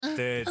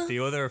the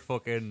other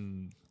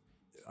fucking,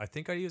 I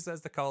think I used it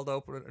as the cold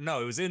opener.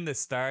 No, it was in the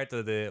start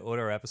of the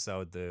other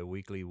episode, the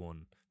weekly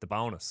one, the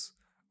bonus,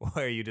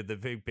 where you did the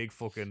big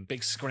fucking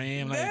big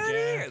scream, like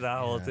that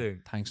whole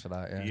thing. Thanks for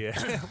that.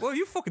 Yeah. Well,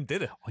 you fucking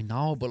did it. I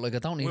know, but like I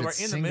don't need We it were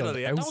in the middle of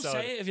the singled out. episode.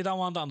 Don't say it if you don't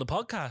want it on the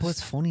podcast. But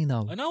it's funny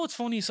though. I know it's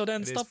funny, so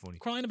then It is stop funny.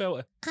 crying about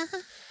it.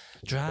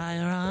 Dry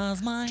your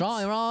eyes, mate.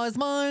 Dry your eyes,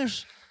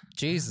 mate.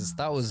 Jesus,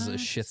 that was a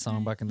shit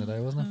song back in the day,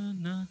 wasn't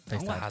it? No,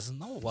 Thanks, it Dad. hasn't.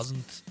 No, it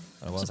wasn't.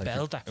 It was It's a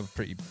actually belter. it was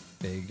pretty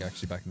big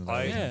actually back in the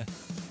I- day. Yeah.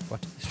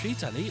 What? The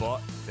streets are legal.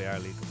 But they are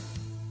legal.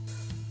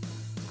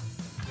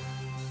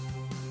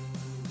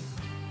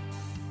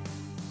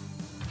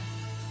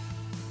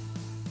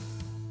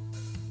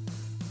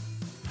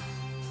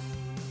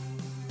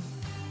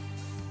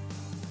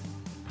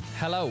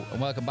 Hello and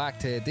welcome back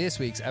to this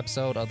week's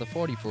episode of the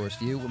 41st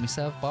View with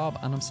myself, Bob,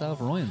 and himself,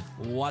 Ryan.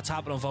 What's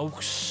happening,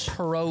 folks?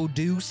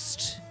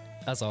 Produced,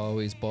 as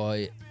always,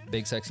 by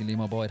Big Sexy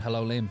Limo Boyd.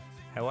 Hello, Lim.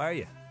 How are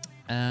you?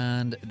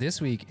 And this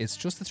week it's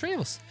just the three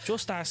of us.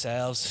 Just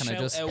ourselves. Can I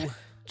Shout just- out.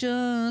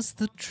 Just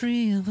the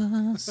three of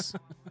us.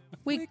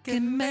 We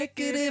can make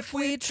it if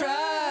we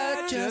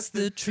try. Just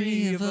the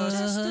three of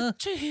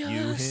us. You,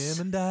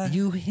 him, and I.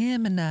 You,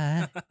 him, and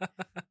I.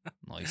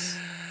 Nice.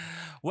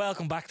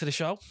 Welcome back to the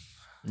show.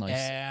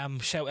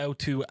 Nice. Shout out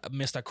to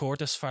Mr.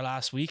 Curtis for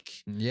last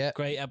week. Yeah.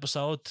 Great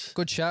episode.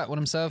 Good chat with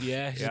himself.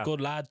 Yeah, he's Yeah. a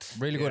good lad.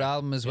 Really good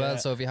album as well. Yeah.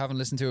 So if you haven't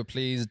listened to it,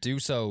 please do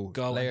so.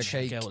 Go Layer and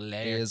check Cake out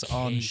Layer is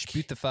on Cake.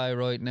 Spotify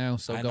right now.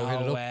 So I go hit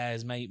it know up.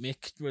 his mate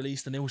Mick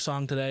released a new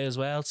song today as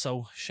well.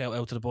 So shout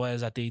out to the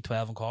boys at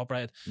D12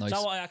 Incorporated. Nice.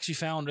 So what I actually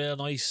found real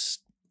nice.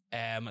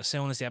 As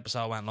soon as the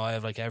episode went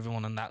live, like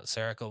everyone in that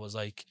circle was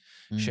like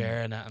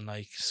sharing it and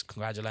like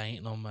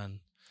congratulating them, and it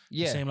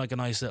Yeah. seemed like a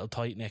nice little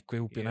tight knit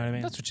group. You know what I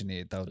mean? That's what you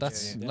need, though.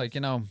 That's Yeah. like,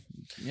 you know,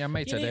 your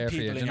mates You are need there for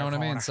you. people Do in you know your what I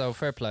mean? corner. So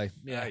fair play.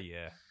 Yeah.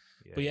 yeah.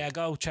 But yeah,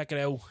 go check it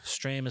out.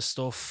 Stream his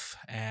stuff.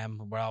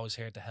 We're always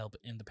here to help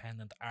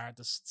independent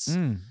artists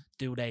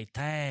do their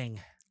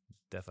thing.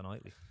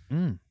 Definitely.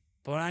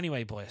 But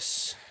anyway,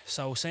 boys.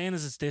 So saying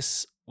as it's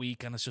this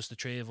week and it's just the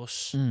three of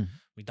us,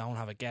 we don't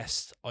have a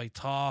guest. I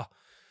thought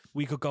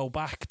we could go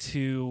back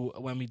to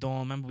when we done.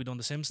 Remember we done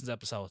the Simpsons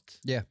episode,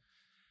 Yeah.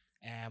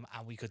 and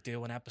we could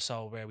do an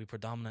episode where we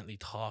predominantly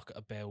talk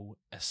about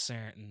a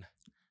certain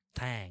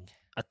thing,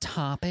 A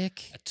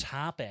topic. a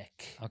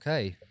topic.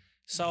 Okay.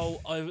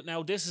 So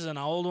now this is an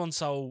old one,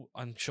 so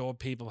I'm sure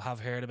people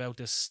have heard about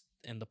this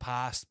in the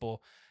past, but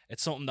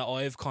it's something that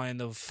I've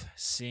kind of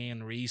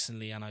seen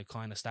recently, and I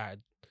kind of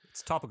started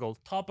It's topical.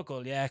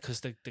 topical, yeah,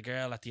 because the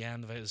girl at the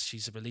end of it is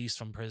she's released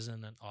from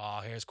prison, and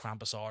here's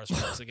Kramposaurus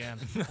Rex again.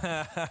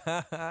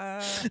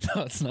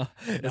 No, it's not.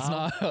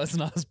 It's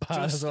not as bad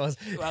as it was.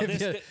 Well,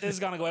 this is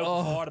gonna go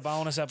out before the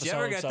bonus episode. Do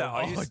you ever get so that?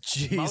 I used-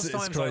 Jesus most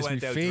times Christ, I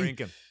went me out feet.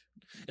 drinking.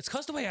 it's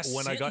because the way I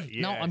When sit. I got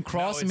No, I'm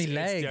crossing it's-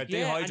 my leg. It's,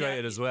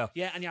 dehydrated as well.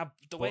 Yeah, and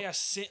the way you're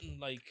sitting,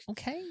 like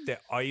Okay.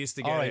 I used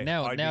to get. All right,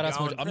 now I'd be that's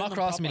going- much. I'm not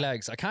crossing my proper.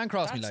 legs. I can't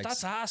cross my legs.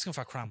 that's asking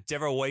for cramp. Do you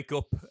ever wake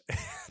up?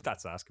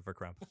 That's asking for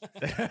cramp.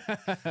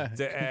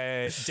 Do you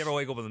ever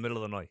wake up in the middle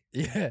of the night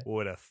Yeah.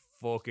 with a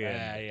fucking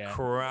Yeah. the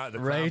cramp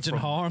Raging from-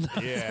 horn.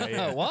 Yeah,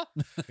 yeah. What?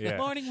 Yeah.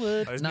 Morning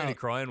wood. I was No. nearly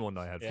crying one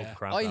night. I had fucking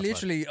cramp. I last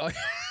literally. night.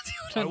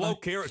 I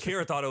woke Kira.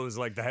 Kira thought it was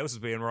like the house was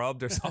being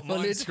robbed or something. Well,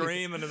 I'm literally-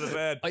 screaming in the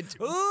bed.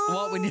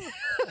 What when you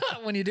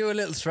when you do a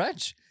little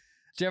stretch?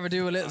 Do you ever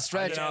do a little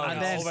stretch don't know, and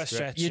no, then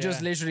overstretch, you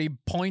just yeah. literally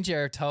point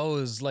your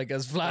toes like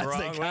as flat as Wrong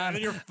they way, can?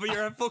 and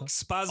your fuck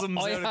spasms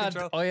out of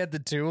control. I had the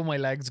two of my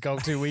legs go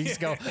 2 weeks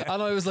ago, and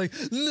I was like,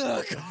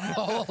 "Look!"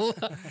 I was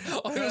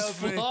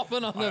Help me.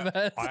 flopping on the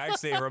bed. I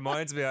actually, it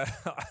reminds me,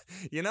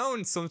 you know,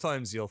 and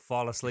sometimes you'll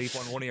fall asleep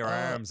on one of your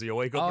arms, or you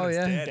wake up Oh, and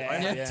it's yeah. dead. I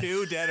had Yeah.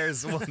 two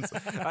deaders once,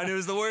 and it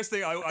was the worst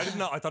thing. I didn't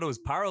know. I thought it was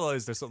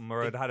paralyzed or something,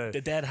 or I'd had a The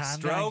dead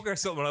hand stroke or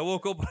something. I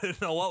woke up, I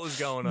didn't know what was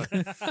going on.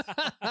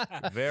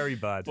 Very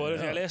bad. But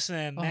if you're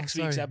listening, next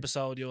week's sorry.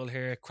 episode, you'll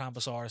hear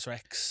Kramposaurus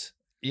Rex.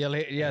 Yeah,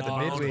 the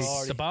midweek,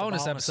 Sorry, the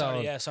bonus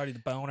episode. Sorry, the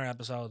boner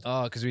episode.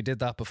 Oh, because we did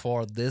that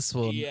before this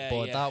one. Yeah,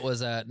 but yeah. that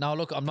was no.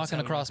 Look, I'm not That's going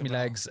how to we cross my went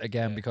about. legs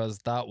again Yeah. because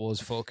that was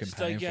fucking It's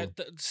painful.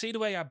 like, see the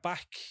way your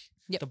back,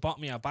 the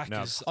bottom of your back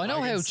No. is. I know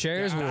like how it's-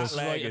 chairs your work. ass is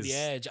right Leg at the is-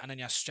 edge, and then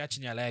you're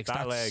stretching your legs.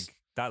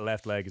 that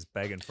left leg is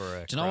begging for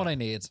a. Do you know what I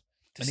need?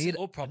 I sit need,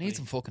 up I properly. need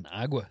some fucking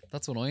agua.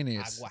 That's what I need.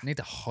 Agua. I need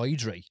to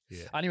hydrate.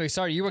 Yeah. Anyway,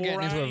 sorry, you were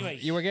getting into anyway.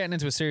 you were getting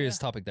into a serious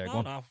topic there. Go No,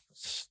 on. no.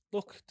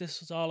 Look, this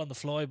was all on the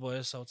fly,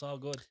 boys, so it's all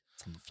good.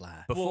 It's on the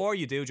fly. Before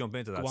you do jump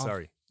into that, Go on.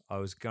 sorry, I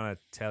was gonna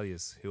tell you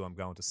who I'm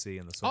going to see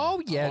in the summer.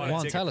 Oh yeah, I go got a on,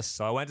 ticket. tell us.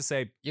 So I went to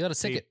say You got a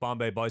ticket.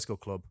 Bombay Bicycle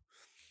Club,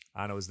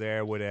 and I was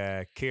there with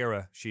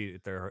Kira.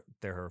 They're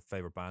her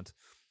favorite band,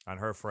 and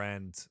her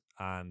friend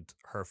and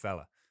her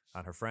fella.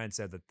 And her friend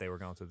said that they were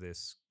going to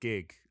this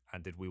gig,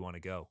 and did we want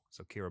to go?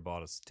 So Kira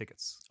bought us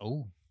tickets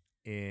Oh,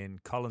 in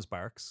Collins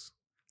Barracks.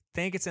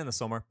 Think it's in the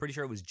summer. Pretty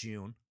sure it was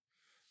June.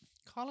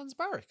 Collins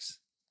Barracks.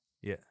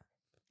 Yeah.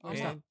 Where's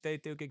Yeah, that? they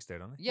do gigs there,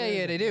 don't they?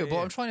 Yeah, they do. Yeah, But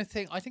yeah. I'm trying to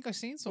think. I think I've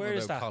seen something Where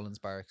is about that? Collins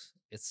Barracks.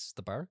 It's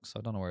the barracks. I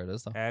don't know where it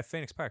is though.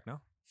 Phoenix Park,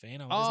 no?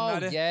 Fino. Oh,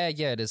 that it? yeah,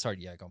 it is hard.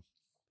 Yeah, go.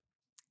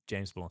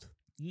 James Blunt.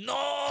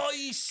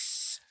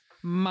 Nice.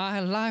 My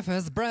life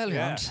is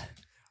brilliant.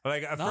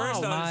 Like at No,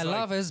 first, I My was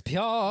love like, is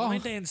pure.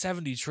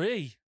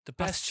 1973. The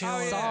best tune.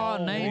 saw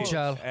of an all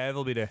angel. Ev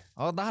will be there.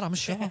 Oh, that I'm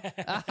sure.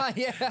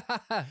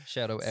 Yeah.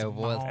 Shout out El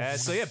Wild.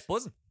 So yeah,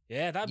 buzzing.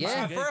 Yeah, that Yeah. was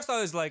At good. first,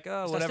 I was like,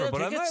 oh, Is there whatever. still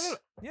But I'm tickets? like,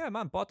 yeah,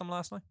 man, bought them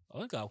last night.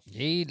 I'll go.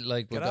 He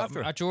like Get was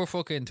after it. at your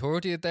fucking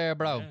 30th there,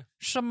 bro. Yeah.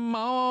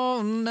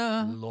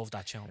 Simona, Love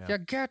that tune. you're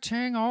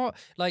getting all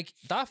like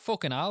that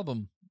fucking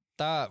album.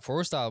 That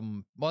first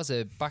album was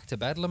it Back to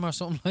Bedlam or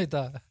something like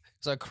that.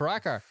 It's a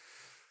cracker.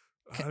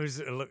 I was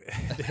look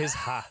his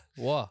hat.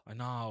 What? I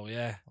know,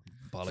 yeah.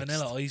 Bollocks.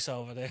 Vanilla ice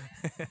over there.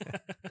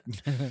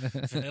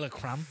 Vanilla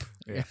cramp.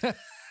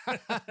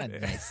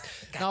 Nice.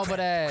 No, but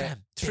cramp,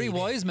 Three baby.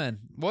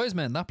 Wise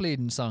Men, that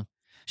bleeding song.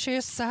 She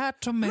said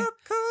to me, Look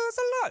who's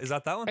alive. Is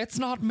that one? "It's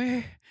not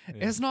me.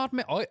 It's not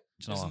me." Oh, do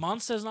you know Is what?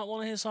 Monsters not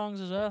one of his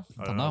songs as well?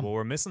 I don't don't know. know. But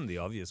we're missing the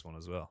obvious one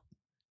as well.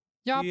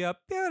 Yeah, Yeah,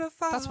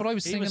 beautiful. that's what I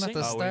was He singing was at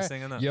the singing- Oh, were you start.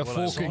 singing that? You Well,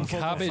 I fucking saw-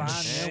 cabbage.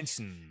 Fan,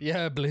 Mention.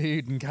 Yeah,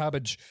 bleeding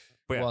cabbage.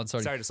 But yeah, Go on,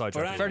 sorry. to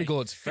sidetrack. But you. Very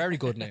good. Very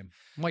good name.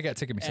 Might get a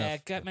ticket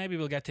myself. Maybe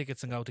we'll get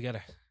tickets and go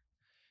together.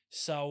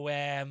 So,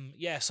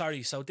 yeah,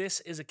 sorry. So this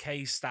is a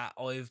case that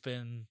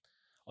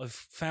I've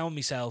found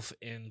myself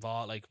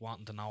involved, like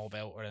wanting to know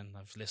about it, and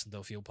I've listened to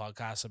a few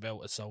podcasts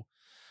about it. So,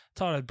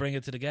 thought I'd bring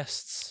it to the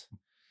guests.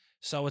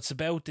 So it's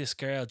about this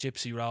girl,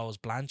 Gypsy Rose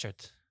Blanchard.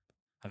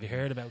 Have you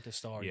heard about this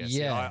story? Yes,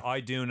 Yeah. I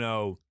do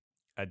know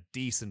a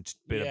decent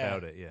bit Yeah.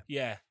 about it. Yeah.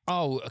 Yeah.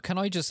 Oh, can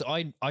I just?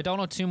 I don't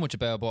know too much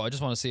about it, but I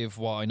just want to see if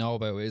what I know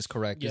about it is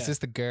correct. Yeah. Is this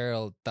the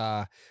girl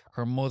that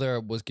her mother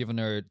was giving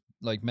her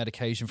like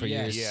medication for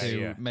Yeah. years Yeah, to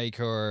yeah. make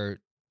her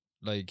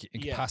like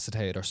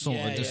incapacitated or something?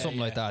 Yeah, There's yeah, something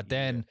like yeah. that.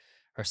 Then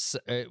her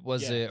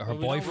was Yeah. it her Well,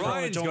 we don't boyfriend? wanna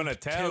Ryan's jump gonna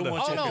tell too the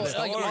much Oh into no! the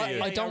Like, story. I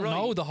Yeah, don't you're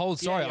know right. the whole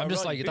story. Yeah, I'm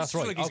just you're like right. that's It's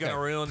right. like he's Okay. gonna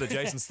ruin the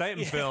Jason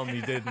Statham film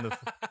he did in the.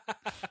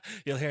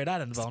 You'll hear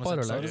that in the bonus Spoiler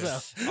episode alert.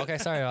 as well. Okay,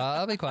 sorry.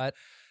 I'll be quiet.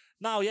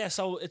 No, yeah,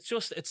 so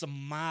it's a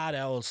mad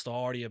old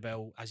story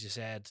about, as you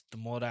said, the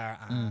mother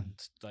and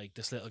like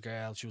this little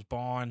girl. She was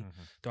born,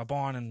 they were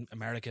born in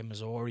America,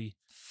 Missouri.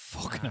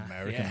 Fucking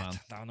American yeah, man.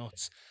 they're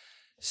nuts.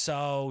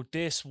 So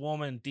this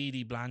woman, Dee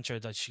Dee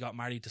Blanchard, that she got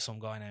married to some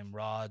guy named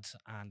Rod,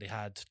 and they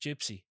had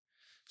Gypsy.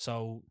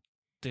 So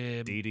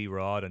the Dee Dee,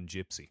 Rod, and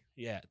Gypsy.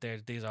 yeah,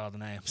 these are all the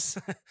names.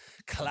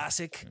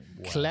 Classic.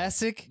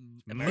 Classic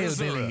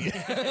Missouri.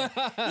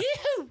 hillbilly.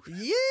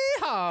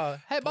 Yeah.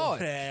 Hey boy.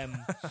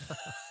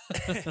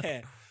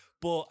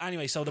 But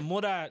anyway, so the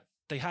mother,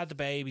 they had the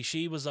baby.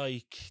 She was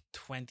like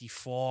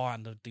 24,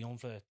 and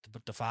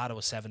the father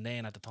was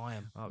 17 at the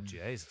time. Oh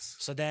Jesus!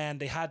 So then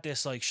they had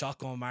this like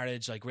shotgun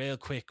marriage, like real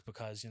quick,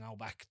 because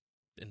back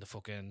in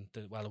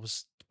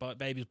the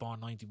baby was born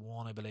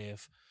 91, I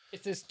believe.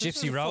 It's this This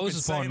Gypsy is Rose fucking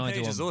is born same age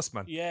 91. as us,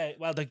 man. Yeah,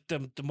 well,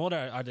 the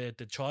mother or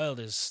the child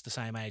is the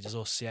same age as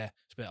us. Yeah,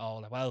 it's a bit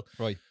older. Well,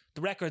 Right.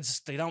 the records,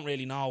 they don't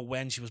really know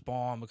when she was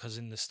born, because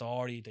in the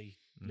story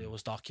there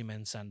was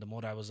documents, and the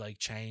mother was like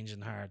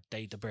changing her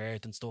date of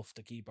birth and stuff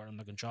to keep her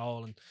under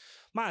control and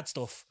mad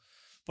stuff.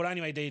 But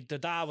anyway, the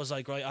dad was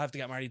like, right, I have to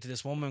get married to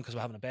this woman because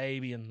we're having a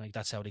baby, and like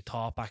that's how they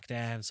thought back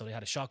then. So they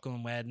had a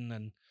shotgun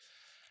wedding,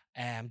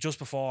 and just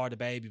before the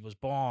baby was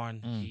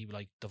born, he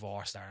like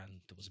divorced her, and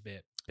there was a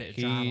bit of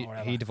drama or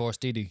whatever. He divorced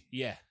Dee Dee.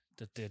 Yeah,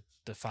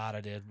 the father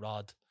did,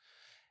 Rod.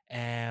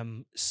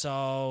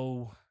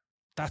 So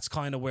that's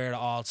kind of where it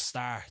all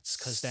starts,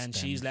 because then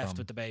she's Stemmed left from.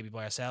 with the baby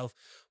by herself.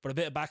 But a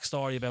bit of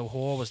backstory about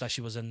her was that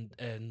she was a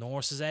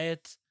nurse's aide,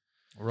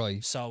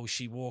 Right. so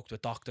she worked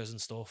with doctors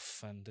and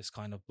stuff, and this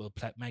kind of will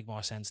make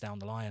more sense down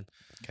the line.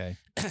 Okay.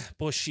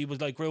 But she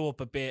was like grew up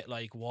a bit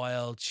like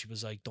wild. She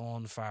was like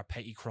done for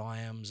petty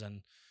crimes,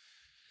 and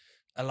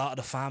a lot of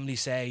the family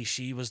say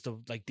she was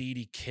Dee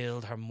Dee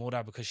killed her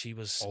mother because she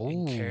was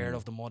in care Oh.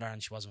 of the mother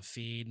and she wasn't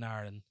feeding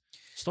her and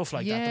stuff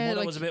like that. Yeah, The mother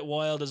like- was a bit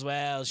wild as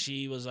well.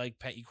 She was like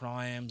petty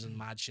crimes and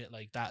mad shit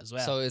like that as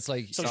well. So it's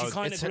like So she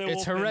kinda it's grew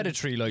it's up in-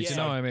 hereditary, like yeah. you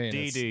know what I mean? Dee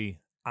It's- Dee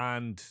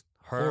and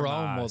Her her,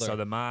 own ma, mother. So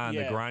the man,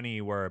 Yeah. the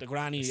granny were the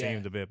granny,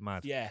 seemed a bit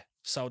mad. yeah.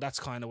 So that's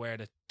kind of where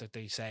that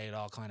they say it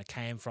all kind of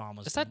came from.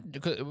 Is that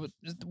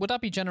would that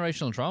be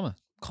generational trauma?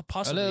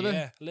 possibly? a little bit?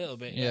 Yeah, a little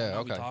bit. Yeah, Yeah, I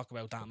know we okay. talk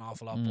about that an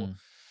awful lot, but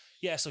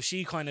yeah. So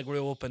she kind of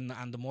grew up, and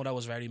the mother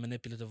was very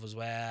manipulative as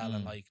well,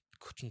 and like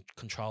couldn't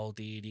control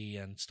Dee Dee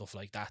and stuff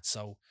like that.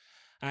 So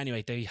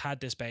anyway, they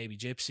had this baby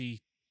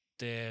Gypsy.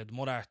 The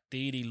mother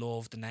Dee Dee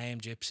loved the name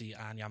Gypsy,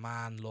 and your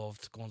man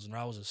loved Guns N'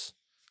 Roses.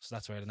 So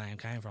that's where the name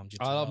came from. Gypsy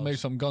I love me Rose.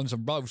 some Guns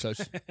and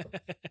Roses.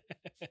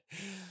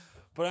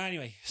 But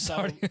anyway, so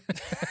Sorry.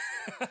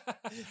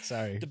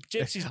 Sorry. the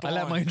Gypsy's I born.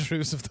 let my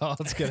intrusive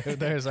thoughts get out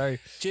there. Sorry.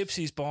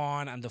 Gypsy's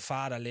born, and the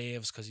father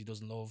leaves because he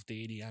doesn't love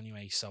Dee Dee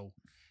anyway. So,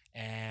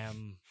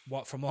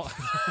 what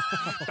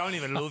Don't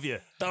even love you.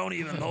 don't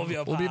even love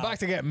you. We'll be pal. back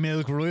to get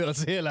milk. Right?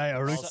 See you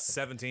later. Right?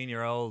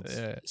 17-year-olds.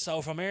 Yeah.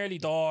 So from early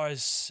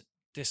doors,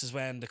 this is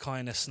when the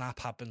kind of snap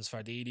happens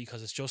for Dee Dee,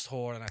 because it's just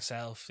her and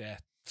herself. Yeah.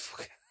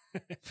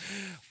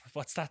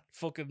 What's that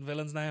fucking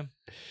villain's name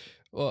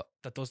What?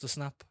 that does the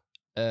snap?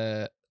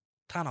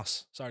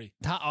 Thanos, sorry.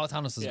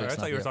 Thanos is Yeah, a I big thought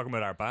snap, you were yeah. talking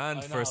about our band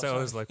I for know, a second. I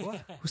was sorry. like,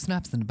 what? Who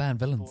snaps in the band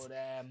villains? But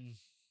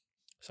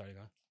sorry, go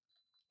on.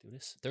 Do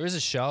this. There is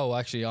a show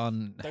actually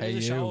on There Hey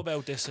is a show You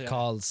about this.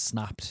 called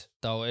Snapped.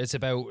 Though it's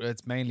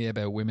mainly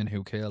about women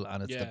who kill,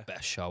 and it's the Yeah.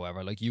 best show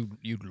ever. Like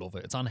you'd love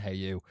it. It's on Hey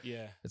You.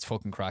 Yeah. It's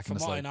fucking cracking. From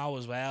It's what I like know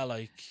as well,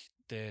 like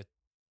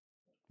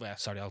well,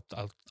 sorry, I'll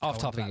Off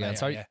go topic into that again, later,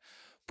 sorry. Yeah.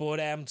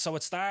 But so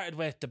it started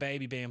with the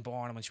baby being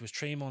born, and when she was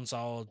 3 months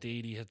old,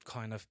 Dee Dee had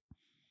kind of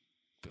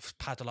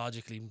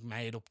pathologically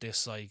made up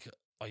this like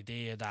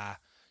idea that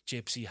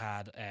Gypsy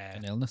had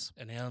an illness.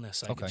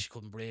 like Okay. and she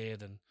couldn't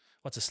breathe, and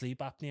what's a sleep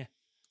apnea?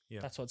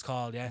 Yeah. That's what it's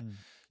called, yeah. Mm.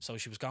 So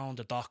she was going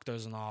to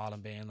doctors and all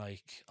and being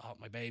like, oh,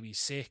 my baby's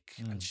sick.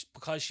 Mm. And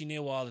because she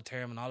knew all the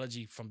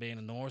terminology from being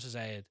a nurse's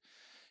aide,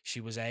 she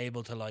was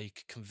able to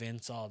like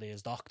convince all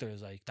these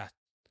doctors like that,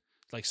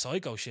 like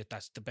psycho shit,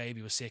 that the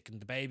baby was sick, and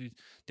the baby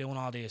doing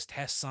all these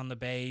tests on the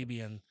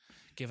baby and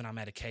giving her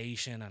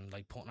medication and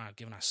like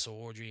giving her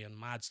surgery and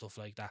mad stuff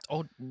like that.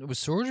 Oh, it was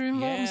surgery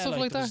involved and stuff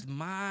like it that. was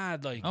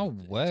mad, like Oh,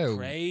 it's wow.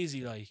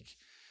 crazy, like.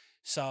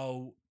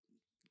 So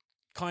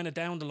kind of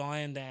down the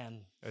line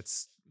then,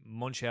 It's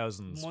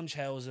Munchausen's.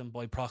 Munchausen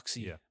by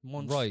proxy. Yeah.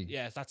 Right.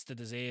 Yeah, that's the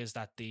disease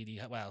that Dee Dee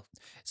well.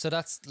 So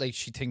that's like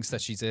she thinks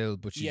that she's ill,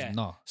 but she's Yeah.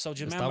 not. So do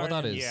you Is that remember?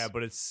 what that is? Yeah,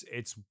 but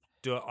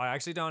I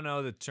actually don't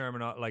know the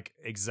terminal, like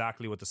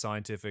exactly what the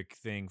scientific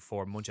thing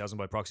for Munchausen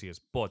by proxy is.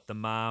 But the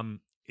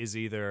mom is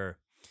either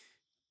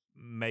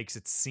makes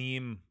it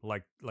seem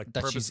like That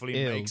she's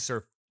purposefully ill.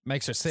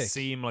 makes her sick.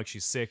 seem like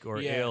she's sick or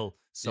Yeah. ill,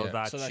 so Yeah.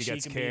 that So that she she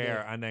gets can be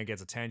care the- and then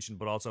gets attention,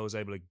 but also is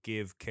able to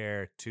give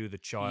care to the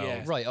child.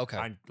 Yeah. Right. Okay.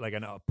 And like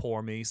a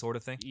poor me sort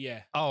of thing.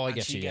 Yeah. Oh, I and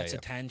get she you. Yeah, gets yeah.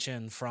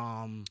 attention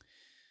from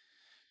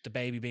the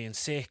baby being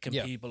sick and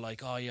Yeah. people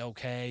like, oh, you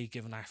okay?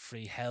 Giving her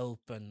free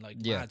help and like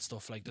Yeah. mad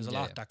stuff. Like there's a Yeah,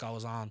 lot yeah. that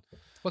goes on. Well,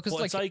 But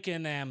because it's like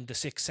in The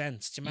Sixth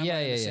Sense. Do you remember Yeah,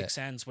 in yeah, The yeah. Sixth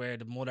Sense where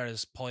the mother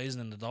is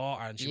poisoning the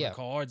daughter and she Yeah.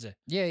 records it?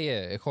 yeah,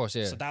 of course,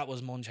 yeah. So that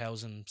was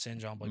Munchausen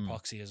syndrome by Mm.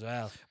 proxy as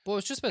well. But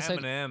it's just about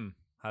saying, Eminem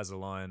has a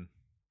line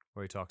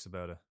where he talks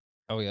about it.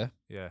 oh yeah,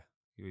 Yeah.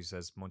 He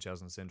says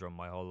Munchausen syndrome.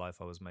 My whole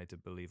life I was made to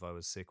believe I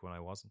was sick when I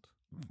wasn't.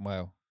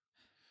 wow.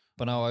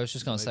 But no, I was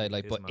just gonna Maybe say it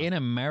like, is, but man. in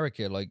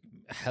America, like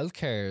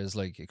healthcare is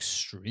like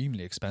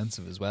extremely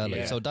expensive as well. Like,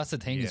 Yeah. so that's the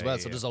thing as Yeah, well.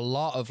 yeah, So yeah. there's a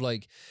lot of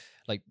like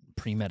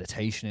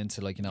premeditation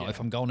into like, you know, Yeah. if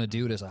I'm going to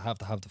do this, I have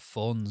to have the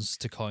funds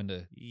to kind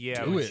of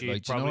Yeah, do but it. she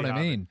Like, do you know probably what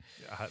I mean?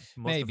 must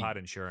Maybe. have had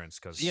insurance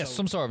because Yeah,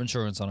 some sort of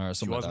insurance on her or she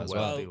something like that wasn't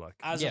as well. wealthy. Like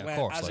As Yeah, it of went,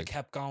 course, as like- it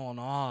kept going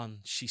on,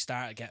 she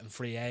started getting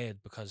free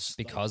aid because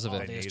Because of all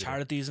it. They these needed it.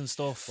 charities and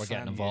stuff. We're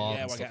getting and, involved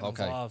Yeah, and we're stuff, getting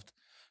okay. involved.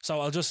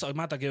 So I'm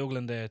at the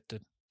googling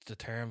the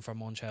term for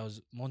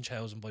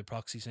Munchausen by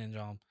proxy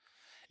syndrome.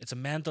 It's a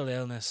mental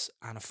illness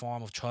and a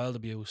form of child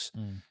abuse.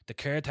 Mm. The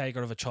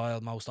caretaker of a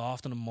child, most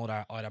often a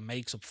mother, either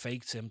makes up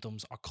fake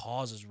symptoms or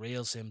causes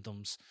real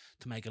symptoms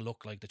to make it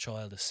look like the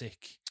child is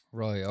sick.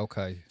 Right.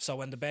 Okay. So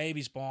when the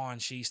baby's born,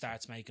 she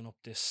starts making up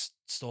this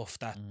stuff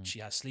that Mm. she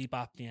has sleep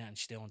apnea and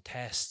she's doing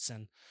tests.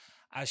 And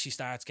as she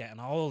starts getting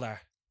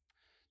older,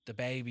 the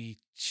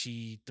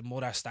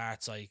mother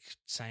starts like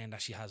saying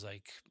that she has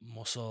like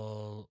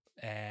muscle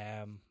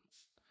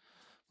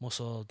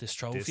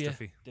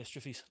dystrophia.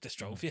 Dystrophia.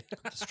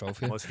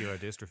 Dystrophy. muscular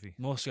dystrophy.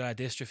 Muscular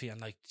dystrophy,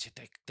 and like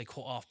they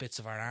cut off bits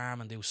of her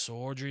arm and do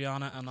surgery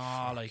on it and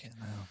all. Like, Fucking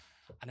hell.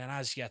 and then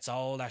as she gets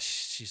older,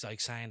 she's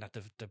like saying that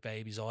the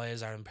baby's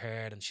eyes are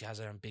impaired and she has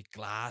her in big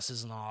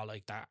glasses and all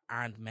like that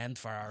aren't meant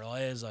for her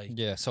eyes. Like,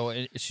 Yeah. So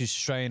she's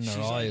straining her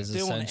she's like eyes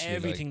doing essentially.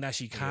 everything that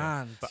she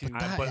can. But, to,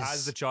 that but is-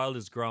 as the child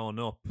is growing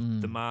up,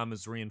 Mm. the mom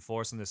is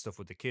reinforcing this stuff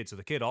with the kid. So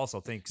the kid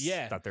also thinks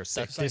Yeah. that they're That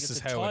sick. It's like this it's is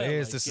a how child, it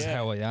is. like, This is yeah.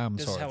 how I am.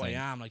 this is sort how of I thing.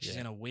 am. Like she's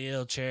Yeah. in a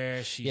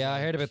wheelchair. She's Yeah, I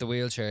like- heard about the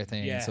wheelchair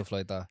thing Yeah. and stuff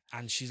like that.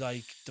 and she's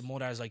like the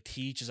mother's like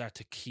teaches her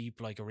to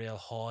keep like a real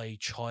high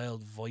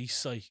child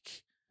voice,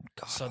 like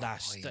God so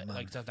that almighty, man.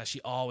 like that she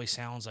always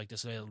sounds like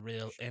this little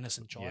real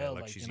innocent child. Yeah,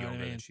 like like she's you know what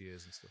younger I mean? than she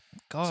is and stuff.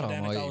 God So then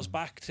it almighty. goes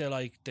back to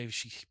like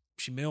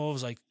she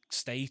moves like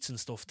states and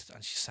stuff,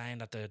 and she's saying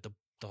that the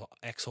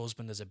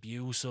ex-husband is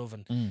abusive,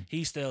 and Mm.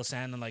 he's still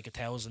sending like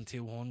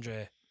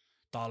 $1,200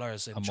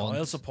 in A child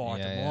month. support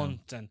Yeah, a yeah.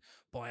 month, and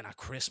buying her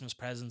Christmas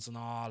presents and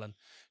all, and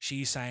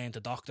she's saying to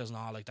doctors and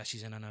all like that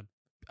she's in her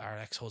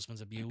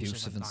ex-husband's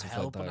abusive and not stuff like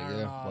helping that. her and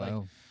Yeah. all. Like,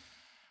 Wow.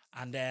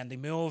 and then they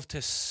moved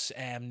to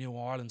New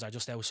Orleans, or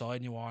just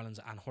outside New Orleans,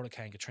 and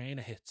Hurricane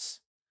Katrina hits.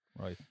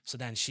 Right. So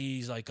then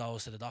she's like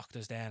goes to the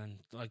doctors then,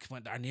 and like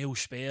when our new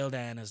spiel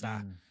then is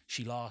that Mm.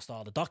 she lost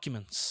all the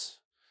documents.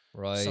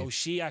 Right. So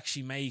she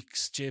actually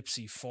makes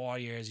Gypsy 4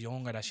 years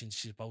younger than she's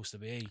supposed to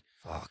be.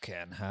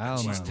 Fucking hell,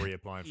 She's man.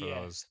 reapplying for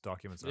Yeah. those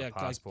documents on Yeah, her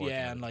passport.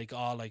 and like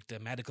all like the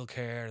medical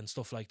care and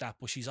stuff like that.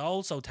 But she's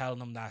also telling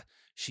them that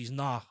she's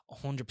not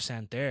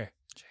 100% there.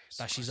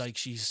 That she's like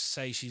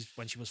she's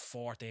when she was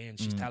 14,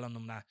 she's Mm. telling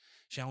them that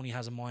she only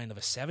has a mind of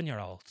a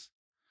 7-year-old.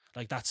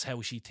 Like that's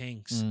how she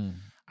thinks. Mm.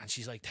 and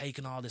she's like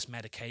taking all this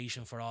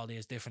medication for all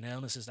these different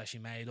illnesses that she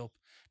made up,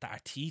 that her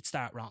teeth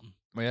start rotting.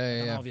 Yeah, I yeah,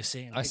 don't yeah. know if you've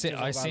seen. I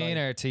seen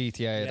her teeth.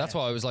 Yeah, that's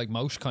what I was like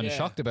most kind of Yeah.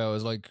 shocked about. I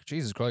was like,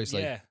 Jesus Christ!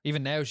 Like Yeah.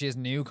 even now she has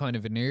new kind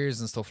of veneers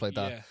and stuff like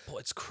that. Yeah, but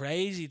it's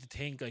crazy to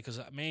think, like,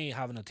 because me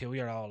having a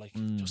 2-year-old, like,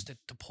 just to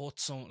put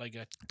some like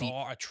a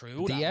daughter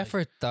through The that,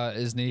 effort that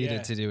is needed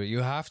Yeah. to do it,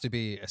 you have to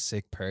be a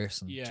sick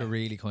person Yeah. to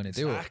really kind of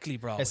do it. exactly,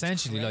 bro. It's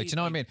Essentially, like, do you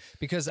know what I mean?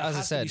 Because there as I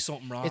has to be said,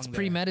 something wrong it's there.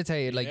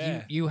 premeditated. Like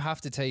Yeah. you have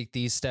to take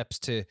these steps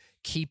to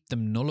keep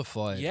them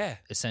nullified. Yeah.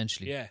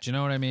 essentially. Yeah. Do you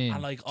know what I mean?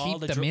 And, like, all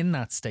keep the them in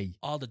that state.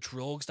 all the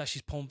drugs that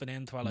she's pumping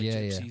into her, like Yeah,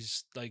 yeah.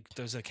 Gypsy's, like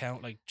there's an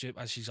account like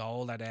as she's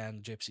older,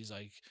 then Gypsy's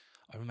like,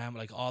 I remember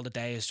like all the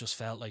days just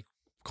felt like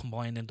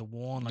combined into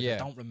one. Like Yeah. I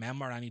don't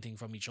remember anything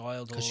from my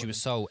childhood Because she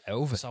was so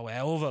over. so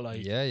over.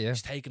 Like Yeah, yeah.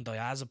 she's taking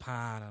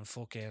diazepam and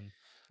fucking,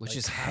 Which like,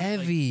 is like,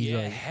 heavy, yeah,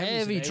 like heavy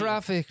heavy sedative.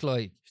 traffic.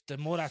 Like The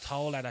mother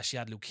told her that she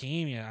had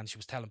leukemia, and she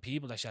was telling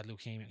people that she had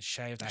leukemia, and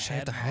shaved her head.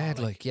 shaved the and all, head.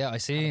 Like yeah,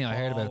 I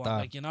heard about that.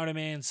 Like, you know what I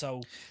mean?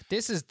 So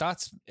That's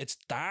it's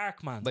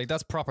dark, man. like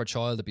that's proper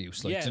child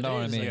abuse. Like Yeah, do you know it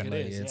what I is, mean? like, it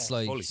Like, is, it's yeah.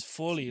 like Fully. it's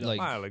fully like-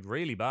 Wow, like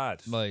really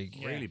bad. like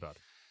Yeah. Really bad.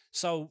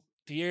 So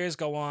the years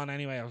go on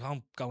anyway. I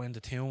won't go into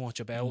too much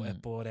about Mm.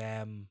 it, but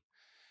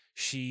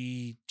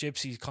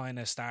Gypsy kind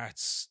of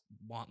starts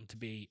wanting to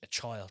be a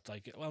child,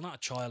 like, well, not a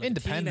child, like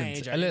Independent, a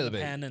teenager, a little bit.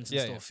 independence and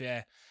Yeah, yeah. stuff,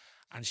 yeah.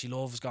 And she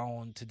loves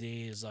going to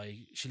these, like,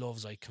 she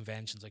loves like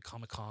conventions like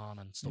Comic-Con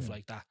and stuff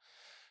like that.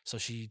 So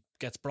she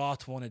gets brought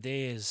to one of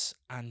these,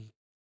 and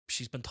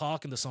she's been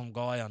talking to some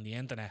guy on the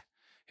internet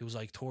who's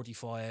like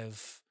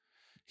 35.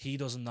 He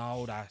doesn't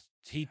know that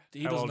he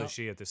How doesn't old know. is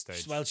she at this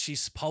stage? Well,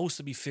 she's supposed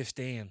to be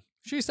 15.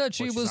 she said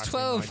she But she's was actually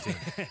 12.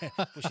 19.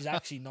 But she's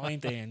actually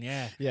 19,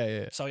 yeah. Yeah,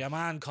 yeah. So your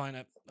man kind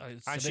of,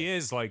 And she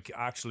is like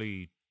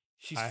actually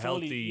she's a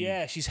fully, healthy-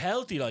 yeah, she's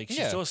healthy. Like she's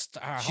Yeah. just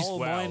her She's whole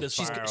well, mind is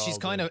She's fire she's all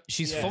kind the- of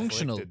she's Yeah.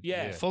 functional. Afflicted,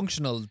 Yeah.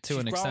 Functional to she's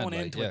an extent. growing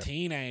Like, into yeah. a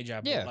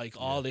teenager, but Yeah. like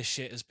all this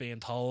shit is being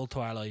told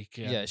to her, like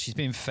Yeah, she's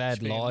being fed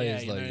She's being- lies, yeah,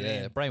 you know like what I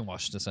yeah, mean?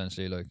 brainwashed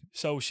essentially. Like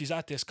So she's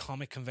at this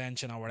comic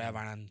convention or whatever,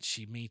 and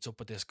she meets up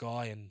with this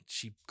guy, and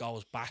she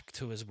goes back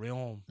to his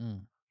room.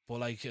 Mm. But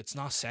like, it's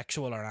not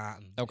sexual or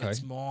anything. Okay.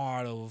 It's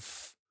more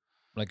of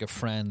a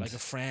friend. like a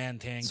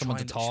friend thing. Someone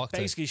to trying talk to.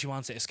 Basically, she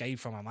wants to escape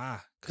from her ma.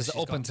 Because she's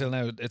up got- until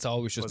now, it's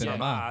always just was been her her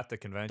ma mom. at the the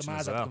convention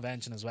ma's as at the well.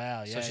 convention as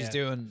well. Yeah, So she's yeah.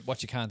 doing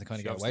what you can to kind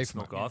of She get obviously away from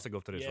snuck her. off to go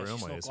up to this Yeah, room. she I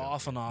snuck assume.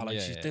 off and all. Like,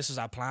 Yeah, yeah. this is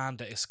our plan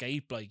to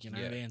escape. Like, you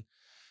know what I Yeah. mean?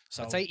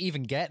 So I'd say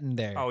even getting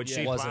there. Oh, and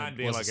she was planned a,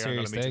 being was like, a "Yeah, I'm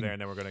going serious to meet you thing. there,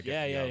 and then we're going to get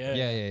Yeah, you yeah, out."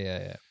 yeah.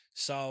 Yeah.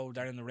 So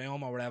they're in the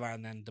room or whatever,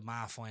 and then the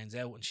ma finds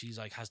out, and she's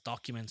like has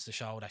documents to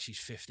show that she's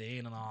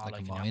 15 and all. Like a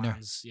and your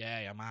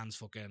minor. man's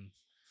fucking.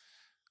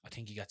 I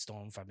think he gets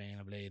done for being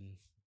a bleeding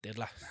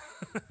diddler.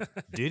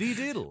 Did he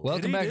diddle?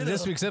 Welcome back to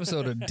this week's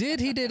episode of Did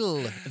He Diddle?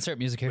 Insert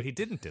music here. But he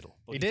didn't diddle.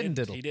 But He didn't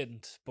diddle. He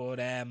didn't. But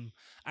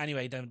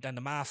anyway, then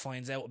the ma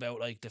finds out about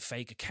like the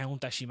fake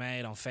account that she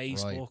made on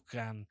Facebook,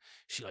 and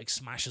she like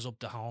smashes up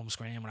the home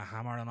screen with a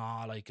hammer and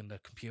all, like in the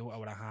computer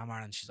with a hammer,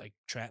 and she's like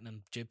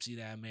threatening Gypsy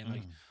then, being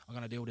like, "I'm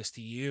gonna do this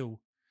to you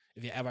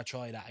if you ever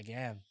try that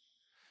again."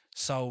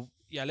 So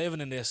you're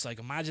living in this, like,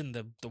 imagine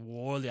the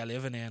world you're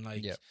living in,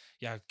 like Yeah.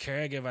 your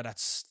caregiver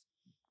that's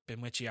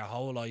been with you your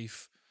whole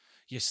life.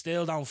 You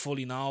still don't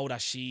fully know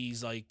that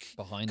she's like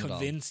Behind it all.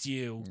 convinced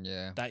you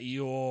Yeah. that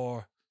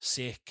you're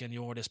sick and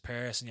you're this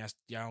person,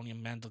 you're only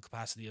in mental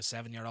capacity of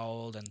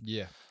 7-year-old and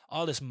Yeah.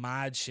 all this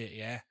mad shit,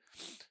 yeah.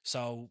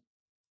 So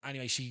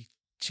anyway, she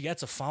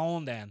gets a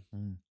phone then,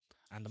 Mm.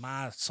 and the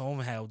man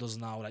somehow doesn't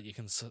know that you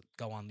can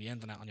go on the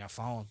internet on your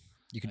phone.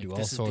 You can Like, do all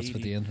this is sorts with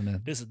Dee the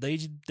internet. This is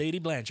Dee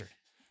Blanchard.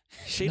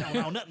 She don't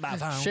know nothing about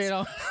phones. She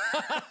don't,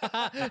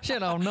 she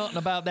don't know nothing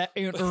about that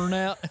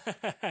internet,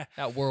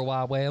 that World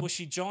Wide Web. But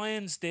she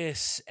joins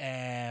this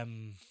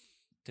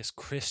this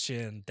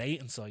Christian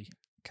dating site,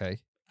 Okay.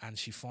 and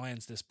she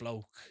finds this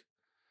bloke.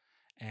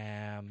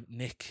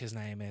 Nick, his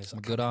name is. A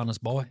good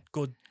honest boy.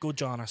 Good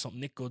John or something.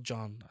 Nick Good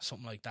John or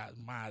something like that.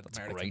 Mad That's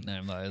a American great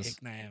name, that is.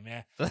 nickname,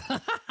 yeah.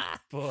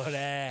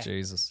 But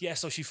Jesus. yeah,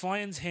 so she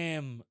finds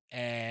him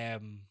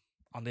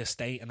on this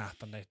dating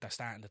app, and they're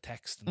starting to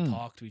text and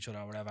talk to each other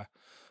or whatever.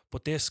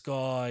 But this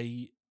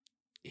guy,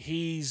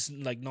 he's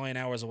like 9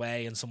 hours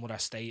away in some other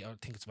state, I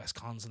think it's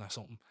Wisconsin or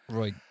something.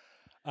 Right.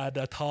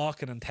 They're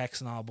talking and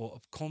texting all, but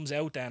it comes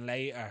out then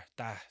later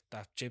that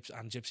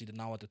Gypsy didn't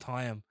know at the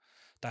time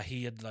that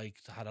he had like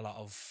had a lot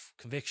of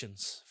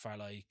convictions for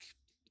like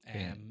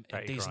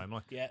Petty crime,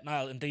 like.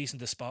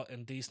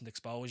 indecent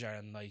exposure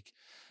and like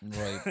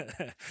Right.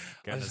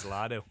 Getting his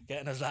lad out.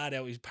 getting his lad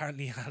out.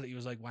 He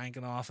was like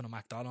wanking off in a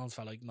McDonald's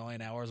for like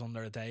 9 hours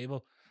under a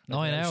table.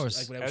 9 without-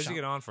 hours? without How did you shou-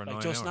 get on for like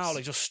 9 just hours? now,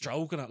 like just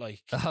stroking it,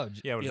 like Oh,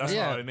 Yeah, but you that's know?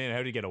 not what I mean. How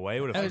do you get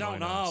away with it? I for don't 9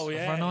 know. hours?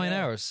 Yeah, for 9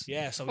 yeah. hours.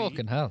 Yeah, so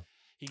Fucking hell.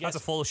 he That's gets a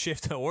full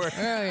shift at work.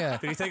 Yeah, yeah.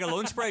 Did he take a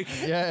lunch break?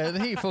 Yeah,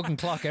 he fucking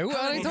clock out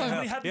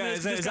anytime. Yeah,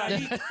 is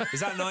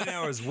that 9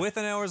 hours with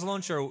an hour's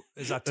lunch, or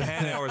is that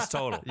 10 hours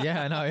total?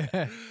 Yeah, I know.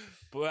 Yeah.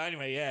 But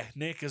anyway, yeah,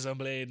 Nick is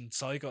unbelievable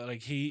psycho.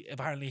 Like he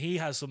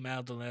has some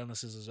mental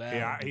illnesses as well.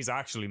 Yeah, he's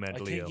actually I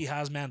mentally think ill. he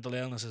has mental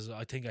illnesses.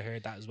 I think I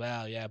heard that as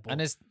well. Yeah, but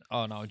And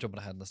oh no, I'm jumping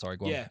ahead in the story.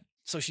 Go yeah. on.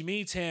 So she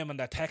meets him and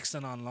they're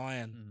texting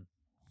online,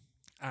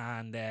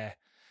 and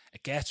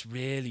it gets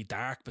really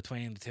dark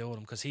between the two of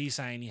them because he's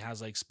saying he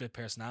has like split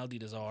personality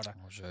disorder.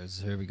 Oh,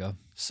 Jesus, here we go.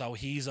 So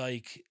he's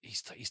like,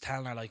 he's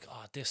telling her like,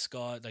 oh, this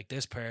guy, like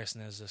this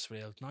person is this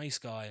real nice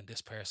guy, and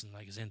this person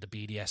like is into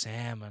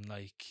BDSM, and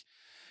like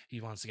he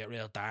wants to get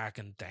real dark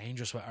and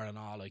dangerous with her and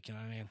all, like, you know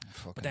what I mean?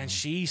 But then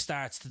she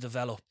starts to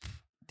develop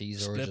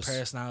These split urges.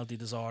 personality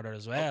disorder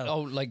as well.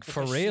 Oh, like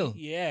for Because real?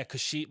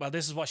 because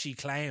this is what she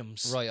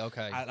claims. Right,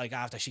 okay. Like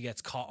after she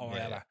gets caught or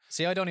whatever.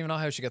 See, I don't even know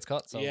how she gets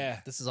caught, so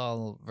this is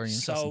all very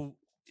interesting. So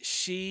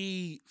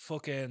she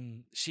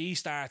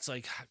starts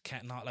like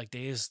not like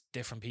there's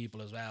different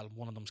people as well.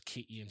 One of them's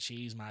Kitty, and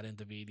she's mad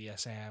into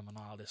BDSM and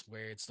all this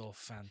weird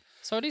stuff. And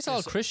so are these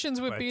all Christians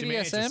with Right, to me,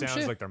 it just BDSM sounds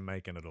shit? like they're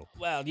making it up.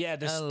 well, yeah, A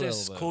this little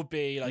bit. could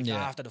be like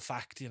Yeah. after the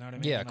fact, you know what I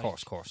mean? Yeah, Like,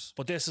 of course.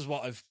 But this is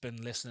what I've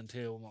been listening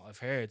to and what I've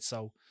heard.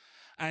 So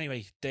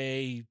anyway,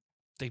 they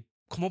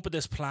come up with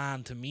this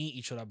plan to meet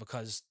each other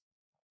because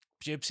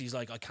Gypsy's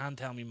like, I can't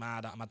tell me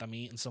mad that I'm at the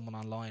meeting someone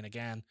online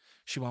again.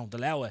 She won't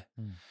allow it.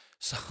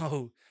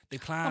 So they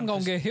plan. I'm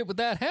going to get hit with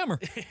that hammer.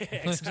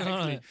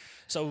 exactly.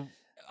 So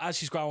as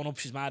she's growing up,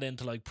 she's mad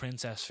into like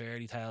princess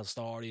fairy tale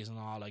stories and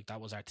all. Like that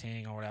was her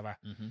thing or whatever.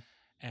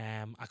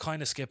 I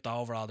kind of skipped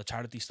over all the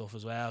charity stuff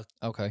as well.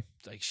 Okay.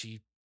 Like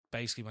she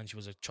basically, when she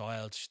was a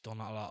child, she's done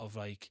a lot of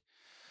like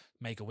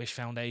Make-A-Wish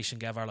Foundation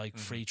gave her like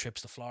free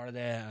trips to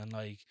Florida, and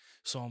like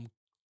some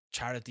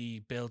charity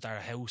built our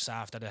house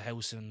after the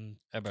house in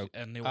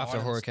New After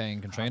Orleans. Hurricane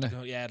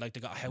Katrina. Yeah, like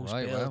they got a house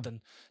Right, built wow. and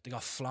they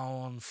got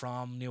flown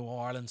from New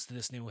Orleans to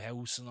this new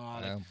house and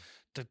all. Wow. Like,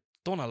 they've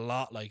done a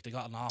lot. Like they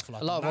got an awful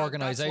lot. A lot of That's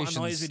organisations.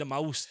 what annoys me the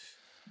most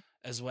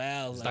as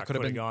well. That Like, could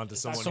have been gone to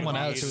someone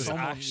else who was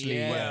Someone- actually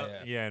yeah. Well,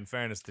 yeah, in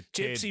fairness, the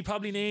kid. Gypsy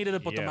probably needed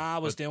it, but the Yeah, ma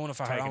was but doing it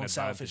for her taking own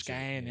selfish advantage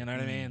of it, gain. You know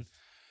what I mean?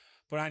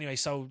 But anyway,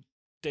 so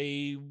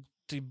they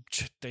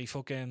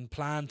fucking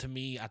plan to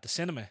meet at the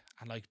cinema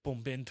and like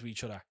bump into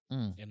each other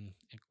in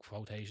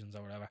quotations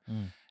or whatever.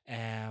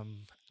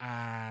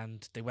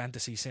 And they went to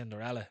see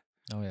Cinderella.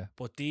 Oh, yeah.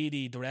 But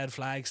Dee, the red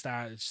flag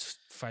started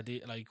for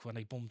like when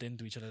they bumped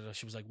into each other.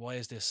 She was like, "Why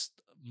is this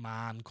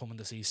man coming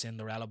to see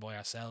Cinderella by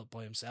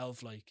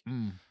himself?" Like,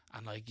 and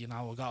like, you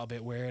know, it got a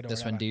bit weird. Or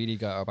This when whatever. Dee Dee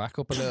got her back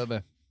up a little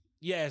bit.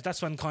 Yeah,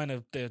 that's when kind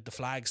of the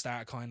flags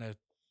start kind of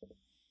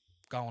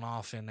going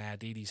off in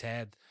Dee Dee's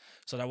head.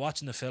 So they're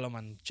watching the film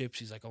and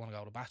Gypsy's like, I want to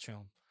go to the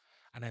bathroom.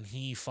 And then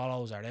he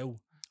follows her out.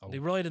 Oh. They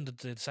ride into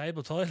the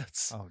disabled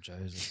toilets. Oh,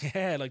 Jesus.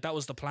 Yeah, like that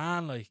was the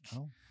plan, like.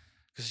 Oh.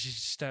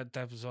 Because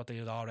that was what they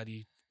had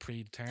already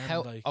predetermined.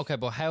 How, like. okay,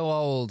 but how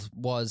old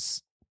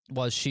was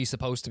she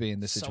supposed to be in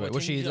this So I situation?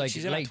 Was think she like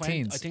she's in her late 20s.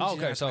 teens? I think Oh, she's in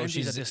okay, her so 20s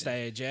she's at this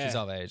stage, yeah. She's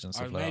of age and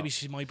stuff Or like maybe that.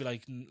 she might be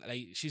like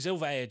she's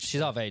of age.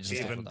 She's of age and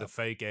stuff Even like the that.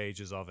 fake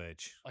age is of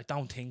age. I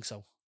don't think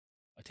so.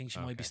 I think she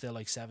might be Okay. still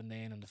like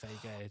 17 in the fake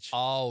age.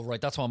 Oh, right,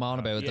 that's what I'm on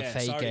about, the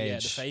fake age. Yeah,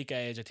 the fake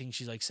age. I think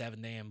she's like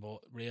 17, but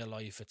real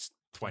life it's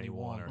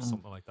 21 or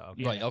something like that.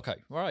 Okay. Yeah. Right, okay.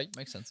 All right,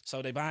 makes sense.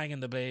 So they bang in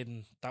the blade,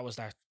 and that was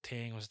their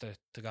thing, was to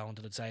go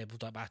into the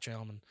disabled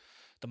bathroom, and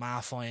the ma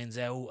finds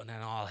out, and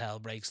then all hell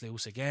breaks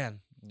loose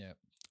again. Yeah.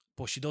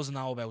 But she doesn't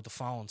know about the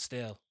phone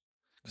still,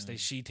 because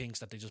she thinks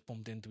that they just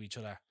bumped into each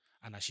other,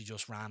 and that she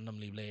just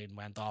randomly blade and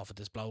went off with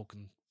this bloke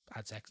and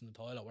had sex in the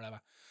toilet or whatever.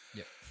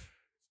 Yep.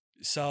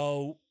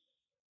 So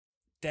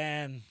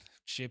then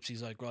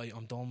Gypsy's like, right,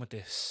 I'm done with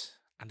this,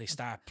 and they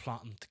start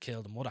plotting to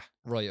kill the mother.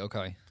 Right,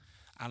 okay.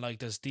 And like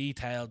there's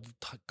detailed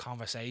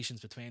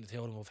conversations between the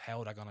two of them of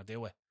how they're gonna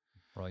do it.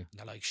 Right. And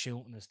they're like,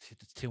 shooting is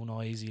it's too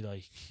noisy,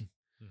 like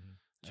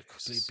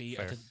Jesus,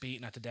 fair.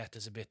 beating her to death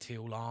is a bit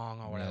too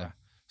long or whatever. Yeah.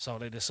 So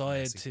they decide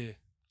Messy. to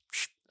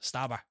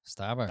stab her.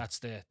 Stab her. That's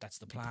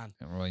the plan.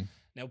 Right.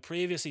 Now,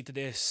 previously to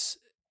this,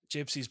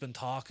 Gypsy's been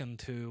talking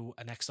to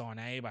a next door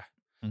neighbour,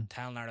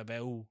 telling her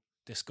about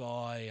this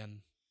guy and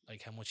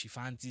like how much she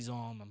fancies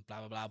him and blah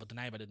blah blah. But the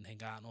neighbour didn't think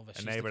that of it. A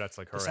She's neighbour that's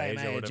like her the same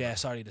age or age, whatever. yeah,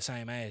 sorry, the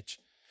same age.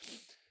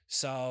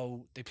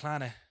 So they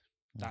plan it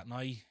that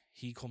night.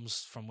 He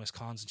comes from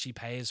Wisconsin. She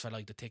pays for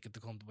like the ticket to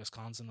come to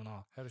Wisconsin and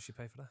all. How does she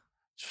pay for that?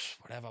 Just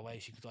whatever way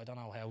she could. I don't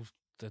know how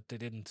they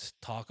didn't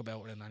talk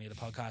about it in any of the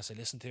podcasts I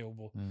listened to,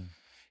 but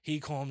he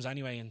comes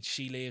anyway, and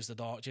she leaves the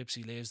door.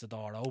 Gypsy leaves the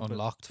door open,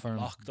 Unlocked for him.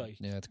 locked. Like,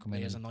 Yeah, to come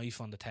in. there's a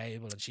knife on the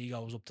table, and she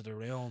goes up to the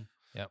room.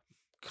 Yep.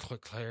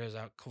 Clears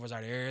out, covers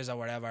her ears or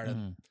whatever,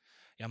 and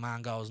your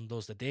man goes and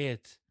does the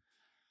date.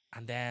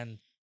 And then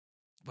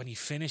when he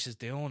finishes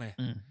doing it,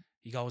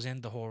 he goes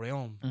into her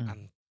room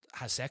and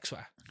has sex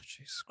with her.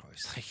 Jesus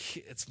Christ.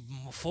 Like, it's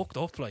fucked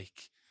up.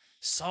 Like,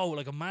 so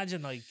like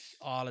imagine like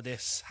all of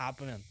this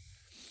happening.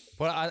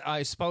 But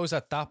I suppose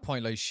at that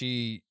point, like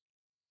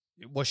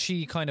was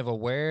she kind of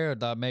aware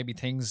that maybe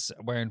things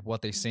weren't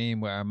what they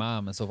seem with her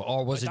mom and stuff,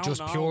 or was I it don't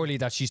just know. purely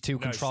that she's too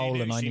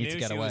controlling? I she need knew to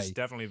get she away. was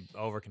definitely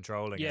over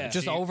controlling. Yeah.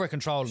 Just over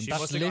controlling. she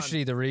That's must have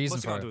literally the reason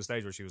Must have for gone to it. a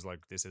stage where she was like,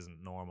 "This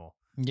isn't normal."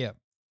 Yeah.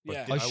 But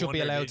Yeah. did- I should be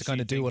wonder, allowed did to she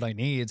kind of do think- what I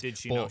need. Did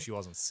she but, know she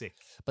wasn't sick?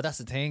 But that's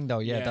the thing, though.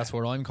 Yeah, Yeah. that's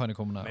where I'm kind of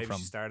coming at Maybe from.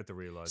 she started to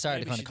realise.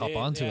 Started to Maybe kind she of cop did,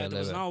 onto yeah, it a there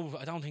was little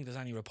bit. I don't think there's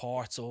any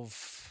reports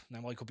of.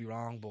 Now I could be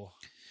wrong, but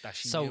that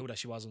she So, knew that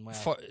she wasn't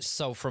well.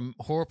 So from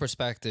her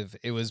perspective,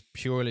 it was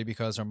purely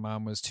because her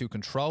mum was too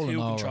controlling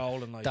Too over her,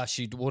 controlling, like that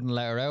she wouldn't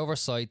let her out of her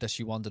sight, that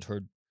she wanted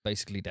her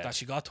basically dead. that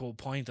she got to a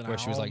point in Where her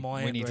she was own like, we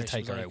mind need to where she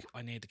take was her like, out.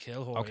 I need to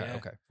kill her. Okay, yeah.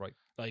 okay, right.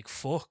 Like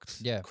fucked.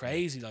 Yeah.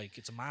 Crazy. Like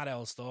it's a mad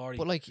old story.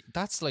 But like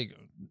that's like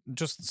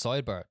just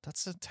sidebar.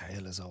 That's a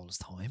tale as old as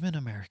time in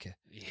America.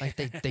 yeah. Like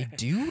they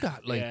do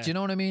that. Like, Yeah. do you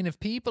know what I mean? If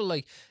people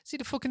like see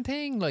the fucking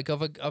thing like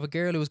of a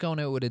girl who was going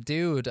out with a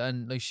dude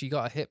and like she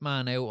got a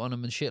hitman out on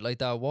him and shit like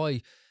that.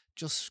 Why?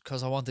 Just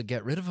because I wanted to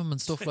get rid of him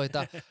and stuff like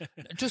that.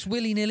 Just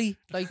willy nilly,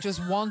 like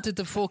just wanted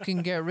to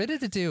fucking get rid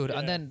of the dude.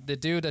 And then the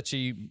dude that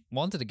she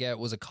wanted to get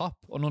was a cop,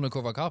 an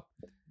undercover cop.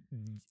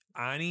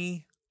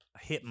 Any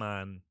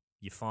hitman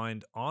you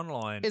find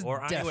online Is or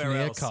definitely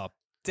anywhere a else, cop.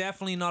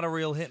 definitely not a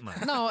real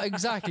hitman. No,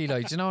 exactly.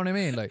 Like, do you know what I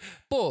mean? Like,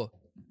 but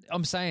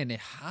I'm saying it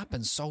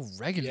happens so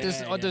regularly.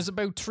 Yeah, There's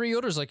about 3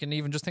 others I can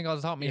even just think off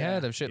the top of my Yeah,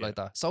 head of shit like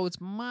that. So it's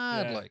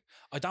mad. Yeah. Like,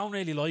 I don't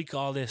really like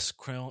all this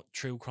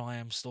true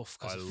crime stuff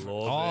I because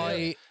love I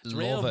it. it's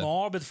real love it.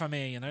 morbid for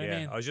me. You know what I Yeah,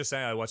 mean? I was just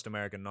saying I watched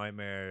American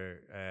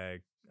Nightmare.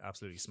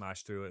 Absolutely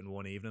smashed through it in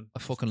one evening. I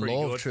fucking Pretty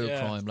love good. true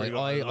Yeah, crime. Pretty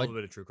Like, good. I I love a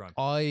bit of true crime.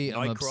 am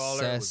Nightcrawler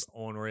obsessed.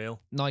 was unreal.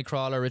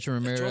 Nightcrawler, Richard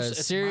Ramirez,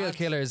 it's serial mad.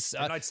 killers.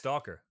 Night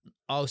Stalker.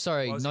 Oh,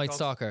 sorry, What was it Night called?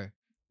 Stalker.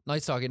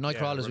 Night Stalker,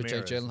 Nightcrawler's with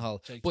Jake Ramirez.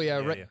 Gyllenhaal. Jake- But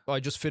yeah, yeah.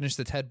 I just finished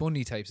the Ted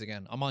Bundy tapes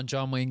again. I'm on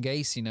John Wayne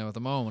Gacy now at the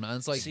moment, and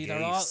it's like See,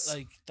 Gaze.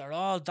 they're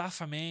all that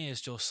for me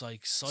is just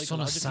like Son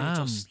of psychologically.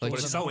 Sam. Just Like, But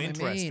it's you so know what I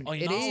interesting. mean? I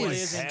It know it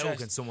is. is. How interesting.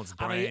 can someone's And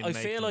brain I make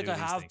feel them like do I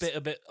these have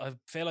things? I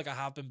feel like I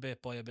have been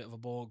bit by a bit of a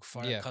bug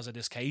for Yeah. because of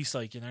this case,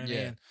 like you know what I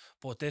Yeah. mean.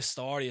 But this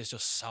story is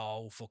just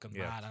so fucking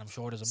Yeah. mad, and I'm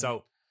sure there's a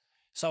So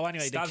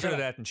anyway, they stabs her kill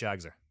to her. death and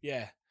shags her.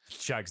 Yeah.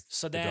 Shags.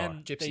 So the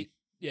then daughter.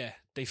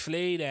 they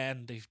flee.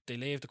 Then they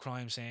leave the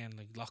crime scene,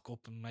 like lock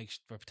up and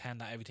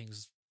pretend that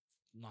everything's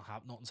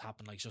nothing's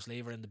happened. Like just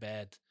leave her in the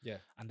bed. Yeah.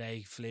 And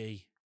they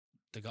flee.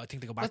 I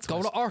think they go back. Let's to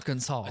go to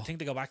Arkansas. I think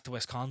they go back to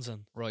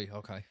Wisconsin. Right,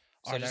 okay.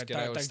 Or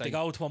they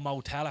go to a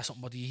motel or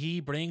something, but he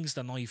brings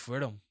the knife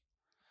with him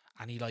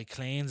and he like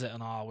cleans it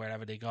and all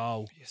wherever they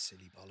go. You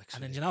silly bollocks.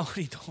 And then you know what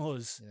he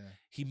does? Yeah.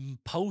 He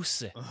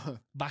posts it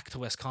back to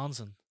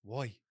Wisconsin.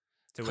 Why?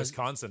 To 'Cause-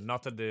 Wisconsin,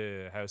 not to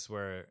the house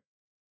where.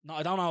 No,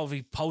 I don't know if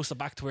he posted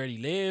back to where he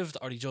lived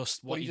or he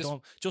just Well, what he he just-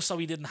 done just so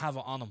he didn't have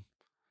it on him.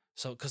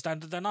 So because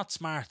they're not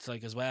smart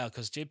like as well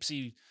because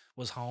Gypsy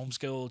was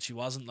homeschooled. She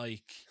wasn't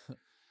like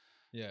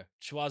Yeah.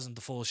 she wasn't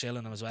the full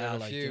shilling as There well. are a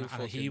Like few you know,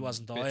 and he fucking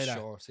wasn't bit either.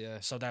 short, yeah.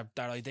 So their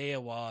idea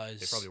was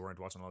They probably weren't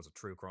watching lots of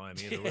true crime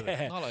either, were they?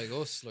 yeah. Not like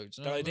us, like,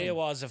 do you know Their what I idea mean?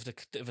 was if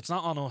it's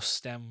not on us,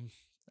 then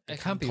It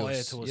can't be tie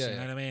us. it to us. Yeah, you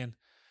know yeah. what I mean?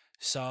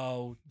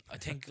 So I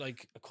think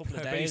like a couple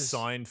of They days.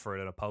 signed for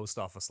it at a post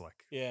office,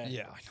 like. Yeah,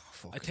 Yeah, I know.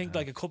 Fucking I think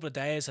hell. like a couple of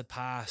days had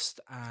passed,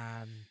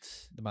 and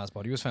the man's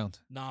body was found.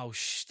 no,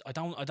 I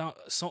don't.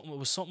 Something it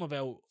was something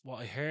about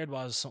what I heard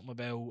was something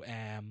about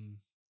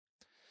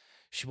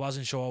she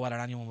wasn't sure whether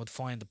anyone would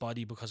find the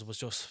body because it was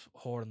just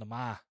her and the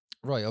ma.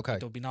 Right, okay.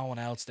 There'd be no one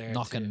else there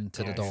Knocking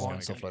to the yeah, door find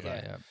and it, stuff like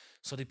that, yeah.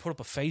 So they put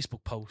up a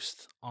Facebook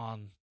post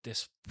on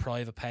this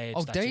private page.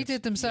 Oh, that they just-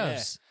 did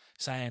themselves? yeah,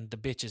 saying the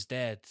bitch is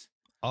dead.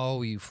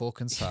 Oh, you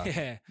fucking sad.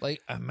 Yeah.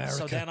 Like, America.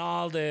 So then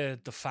all the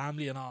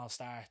family and all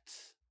start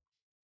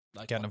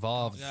like Getting what-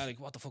 involved. Yeah, like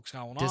what the fuck's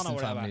going on or Distant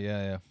whatever. family,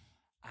 yeah.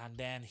 And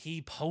then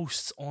he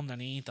posts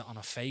underneath it on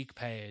a fake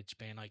page,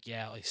 being like,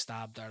 "Yeah, I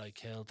stabbed her, I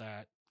killed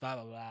her, blah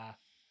blah blah.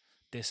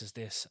 This is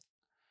this,"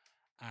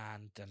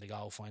 and then they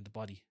go find the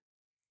body.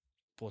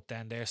 But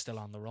then they're still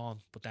on the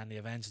run. But then they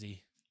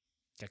eventually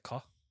get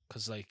caught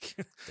because like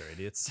They're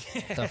idiots.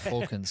 They're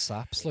fucking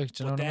saps, like,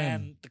 do you know but what I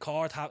then mean? the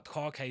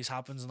court case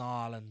happens and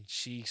all, and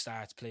she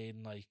starts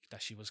pleading like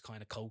that she was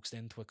kind of coaxed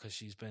into it because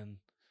she's been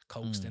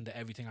coaxed into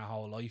everything her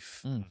whole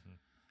life, Mm.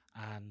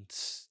 and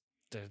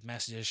the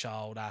messages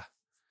show that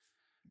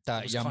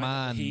That was your kinda-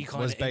 man he kinda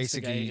was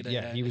basically, instigated it,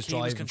 yeah, he was he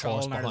was driving force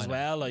controlling her as behind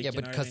well, like, yeah, you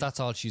but know what because I mean? that's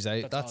all she's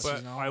out. That's That's, all But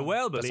she's known. I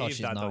well That's all believe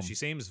she's that though. known. She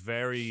seems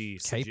very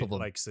Capable.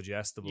 like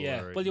suggestible.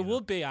 Yeah, or, well, you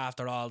would be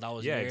after all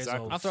those Yeah, years.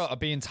 exactly. Of, after all,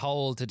 being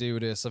told to do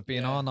this, of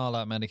being Yeah. on all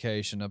that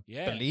medication, of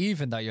Yeah.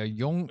 believing that you're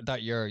young,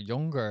 that you're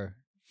younger.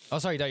 Oh,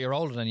 sorry, that you're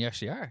older than you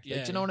actually are. yeah,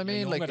 Like, do you know what I you're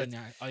mean? Like, younger than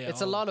you- oh, yeah,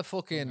 it's a oh, lot of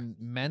fucking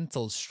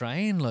mental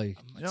strain. Like,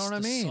 you know it's what I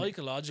the mean?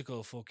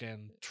 Psychological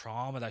fucking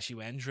trauma that she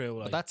went through.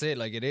 Like, But that's it.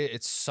 Like,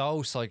 it's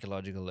so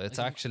psychological. It's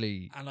Like,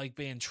 actually and like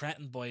being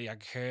threatened by a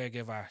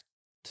caregiver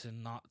to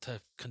not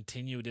to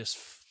continue this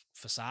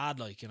facade.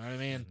 Like, you know what I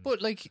mean?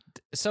 But like,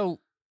 so,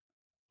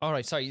 all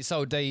right, sorry.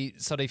 So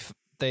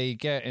they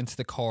get into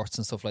the courts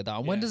and stuff like that.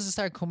 And when Yeah. does it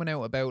start coming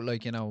out about,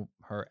 like, you know,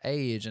 her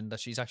age and that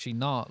she's actually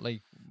not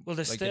like? Well,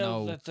 there's like,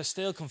 still you know, there's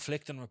still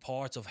conflicting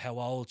reports of how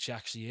old she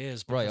actually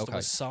is. Right, Because okay. there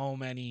was so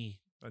many.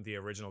 And the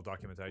original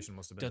documentation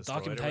must have been The destroyed or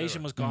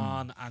documentation whatever. was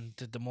gone, and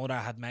the mother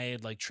had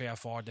made like 3 or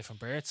 4 different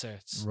birth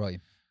certs. right.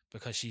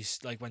 because she's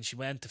like when she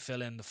went to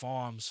fill in the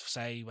forms,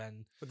 say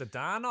when But did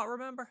Dan not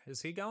remember?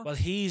 Is he gone? well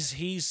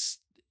he's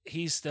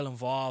still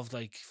involved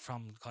like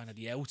from kind of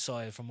the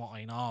outside from what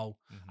I know,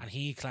 and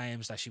he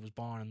claims that she was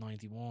born in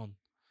 91.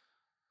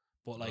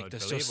 But like I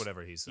there's believe just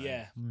whatever he's saying.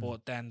 yeah,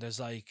 but then there's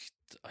like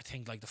I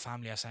think like the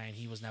family are saying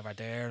he was never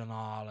there and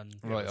all, and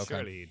Yeah, Right, but okay.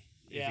 Surely,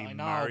 Yeah, if I he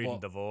know, married but-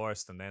 and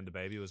divorced, and then the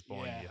baby was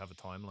born, Yeah. you have a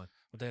timeline.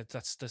 but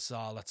that's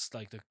all that's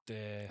like the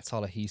That's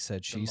all a he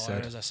said, she lawyers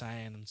said. are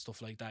saying and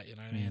stuff like that. You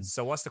know what I mean?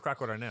 So what's the crack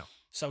with her now?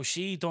 So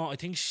I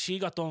think she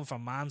got done for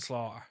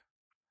manslaughter,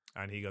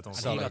 And he got done.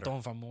 and for he got murder.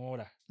 done for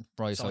murder.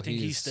 Right, So I think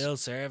he's still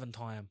serving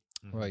time,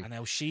 right, and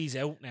now she's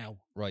out now.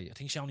 right. I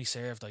think she only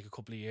served like a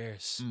couple of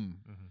years Mm.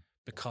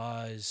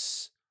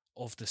 because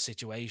of the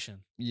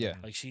situation. Yeah,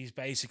 Like she's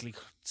basically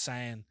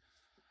saying,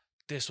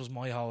 "This was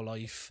my whole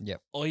life.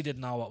 Yep. I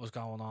didn't know what was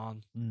going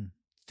on. Mm.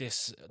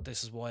 This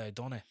is why I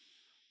done it.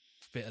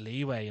 Bit of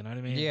leeway, you know what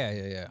I mean?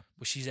 yeah.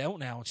 But she's out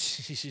now. And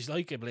she's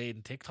like a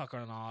bleeding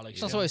TikToker and all. Like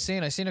That's what I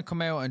seen. I seen her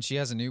come out, and she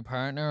has a new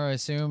partner, I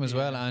assume, as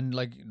well. Yeah. And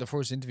like the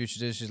first interview she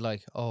did, she's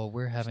like, "Oh,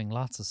 we're having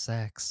lots of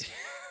sex." Did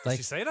Like,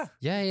 she say that?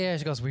 yeah.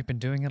 She goes, "We've been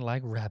doing it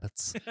like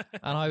rabbits,"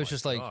 and I was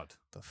just like, God.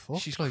 "The fuck?"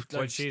 She's like,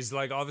 But she's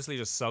like obviously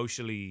just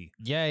socially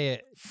yeah.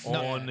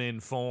 No,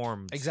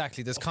 uninformed.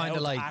 exactly. There's Of kind how of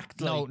to like act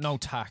no like- no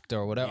tact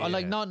or whatever. Or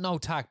like Yeah. not no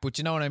tact, but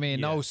you know what I mean.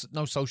 Yeah.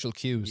 No social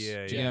cues.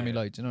 Yeah, Do you know what I mean?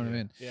 yeah, Like, do you know what I yeah.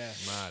 mean? Yeah.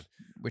 Mad.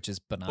 Which is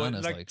But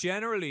bananas. like, Like,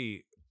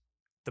 generally,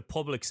 the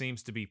public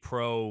seems to be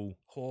pro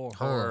Whore.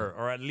 her,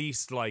 or at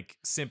least like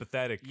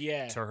sympathetic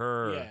Yeah. to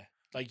her. Yeah.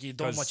 Like you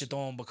done what 'Cause- you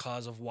done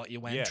because of what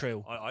you went Yeah,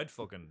 through. I'd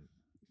fucking.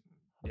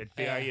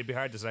 Yeah. It'd be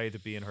hard to say to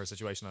be in her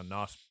situation and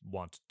not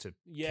want to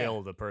Yeah.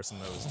 kill the person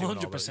that was doing all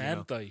that,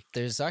 100%. Like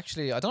there's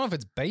actually, I don't know if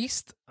it's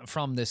based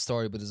from this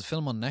story, but there's a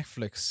film on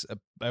Netflix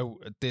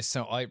about this.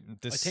 So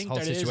this think whole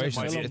there is a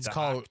situation. film. It's The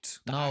called Act.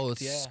 no,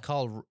 Act, it's yeah.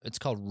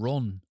 called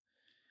Run,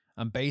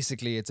 and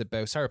basically it's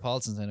about Sarah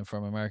Paulson's in it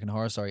from American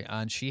Horror Story,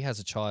 and she has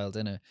a child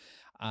in it,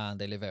 and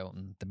they live out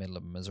in the middle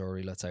of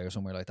Missouri, let's say, or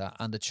somewhere like that,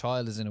 and the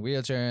child is in a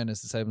wheelchair and is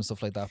disabled and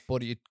stuff like that.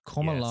 But you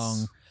come Yes.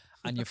 along,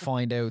 and you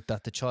find out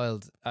that the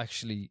child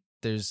actually,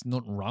 there's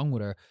nothing wrong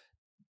with her.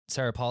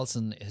 Sarah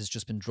Paulson has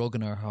just been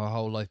drugging her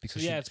whole life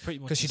because yeah, it's pretty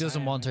much because she the doesn't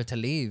same, want her yeah. to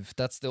leave.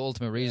 That's the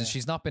ultimate reason. Yeah.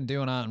 She's not been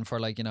doing that for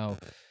like,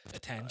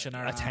 attention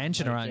or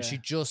attention like, around. yeah. She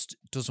just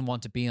doesn't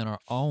want to be on her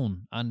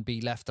own and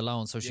be left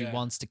alone. So she Yeah.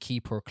 wants to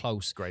keep her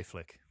close. Great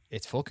flick.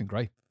 It's fucking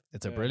great.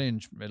 It's a Yeah.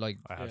 brilliant, like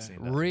I have Yeah.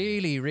 seen that.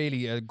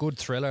 really a good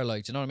thriller.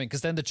 Like, do you know what I mean? Because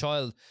then the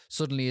child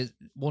suddenly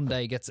one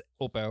day gets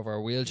up out of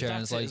her wheelchair and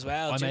That's is it like, as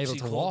well. I'm Gypsy able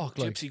to could, walk.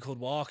 Like, Gypsy could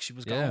walk. She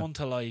was Yeah. going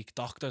to like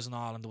doctors and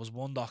all, and there was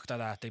one doctor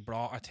that they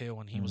brought her to,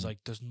 and he was like,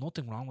 "There's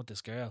nothing wrong with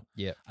this girl."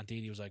 Yeah. And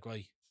Didi was like,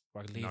 "Right,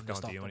 we're leaving Not this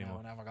going to you doctor now,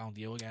 anymore. never going to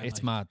you again." it's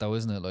like, mad though,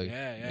 isn't it? Like,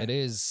 Yeah, yeah. it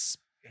is.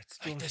 It's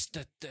like this,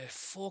 the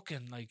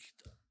fucking like.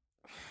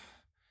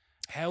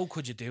 How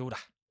could you do that?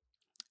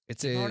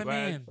 It's You know a. what I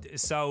Well, mean?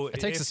 so It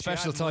takes if a she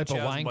special had type of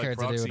Munchausen by wanker to do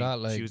proxy, that,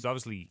 like- she was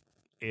obviously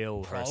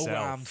ill Programmed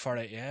herself. for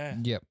it, yeah.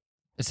 Yep.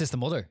 It's just the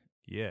mother.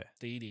 Yeah.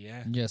 Didi,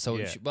 yeah. Yeah. So,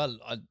 Yeah. she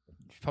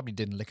probably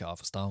didn't lick it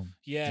off a stone.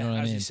 Yeah, you know what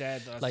I as mean? you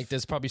said. Like,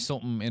 there's probably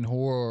something in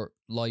her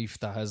life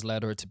that has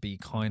led her to be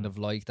kind of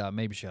like that.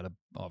 Maybe she had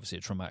obviously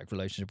a traumatic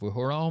relationship with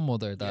her own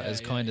mother that Yeah,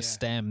 has yeah, kind of yeah.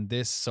 stemmed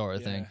this sort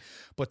of thing. Yeah.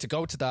 But to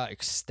go to that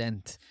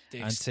extent,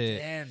 the and to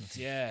extent,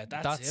 yeah,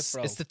 that's it,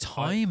 bro. it's the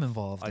time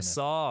involved. I in it.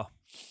 saw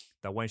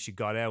that when she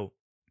got out,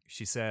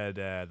 she said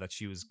that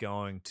she was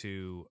going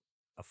to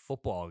a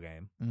football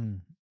game.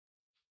 Mm.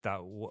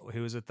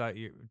 Who was it that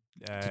year?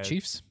 The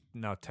Chiefs,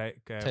 No, Taylor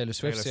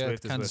Swift, yeah, is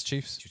Kansas with-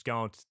 Chiefs. She was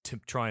going to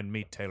try and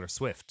meet Taylor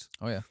Swift,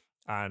 Oh yeah,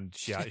 and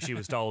she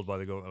was told by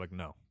the government, like,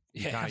 no,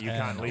 you Yeah. can't, you Yeah,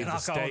 can't no. leave You're the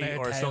not going state there,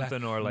 or Taylor.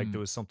 something, or like Mm. there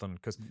was something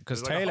because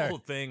Because like Taylor- a whole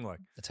thing like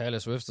Taylor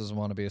Swift doesn't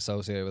want to be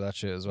associated with that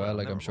shit as well.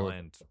 Like, I'm never sure.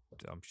 mind.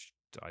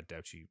 I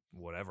doubt she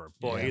whatever,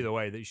 but Yeah. either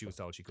way, she was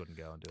told she couldn't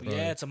go and do it.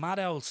 Yeah, it's a mad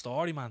old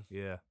story, man.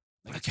 Yeah.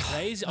 Like, it's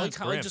crazy. I That's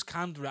I grim. just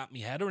can't wrap my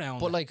head around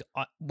But it. like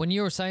when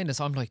you were saying this,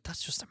 I'm like,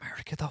 that's just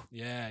America, though.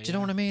 Yeah, Do you know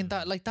what I mean?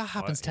 That like that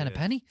happens ten a yeah.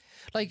 penny.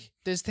 Like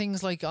there's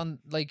things like on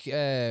like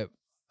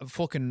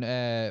fucking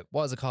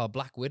what is it called,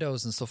 Black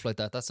Widows and stuff like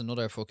that. That's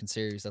another fucking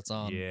series that's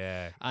on.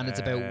 Yeah, And it's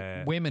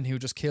about women who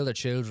just kill their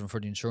children for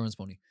the insurance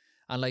money.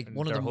 And like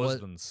one of their them was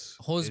husbands,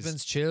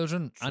 husbands,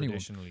 children, anyone.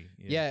 traditionally.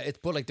 Yeah, it's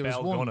but like there was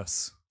Belle one.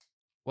 Gunness.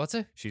 What's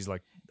it? She's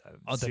like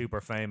Oh, the-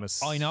 super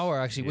famous. I know her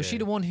actually. Was she Yeah.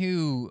 the one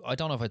who, I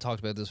don't know if I talked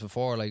about this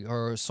before, like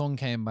her son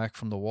came back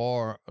from the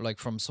war, like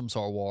from some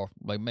sort of war,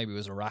 like maybe it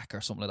was Iraq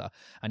or something like that,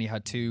 and he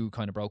had two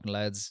kind of broken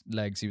legs.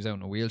 He was out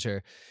in a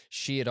wheelchair.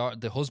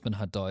 The husband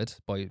had died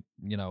by,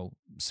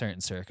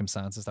 certain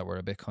circumstances that were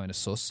a bit kind of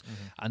sus.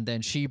 And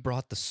then she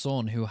brought the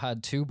son who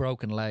had two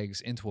broken legs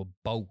into a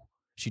boat.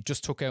 She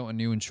just took out a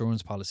new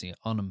insurance policy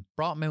on him,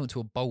 brought him out into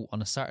a boat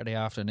on a Saturday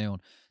afternoon,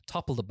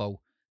 toppled the boat.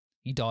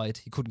 He died.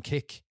 He couldn't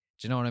kick.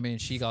 Do you know what I mean?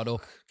 She got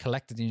up,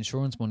 collected the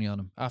insurance money on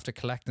him. After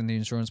collecting the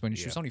insurance money,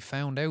 she was only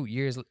found out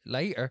years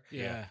later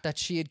Yeah. that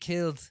she had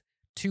killed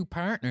two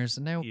partners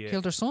and now Yeah.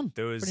 killed her son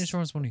There for was the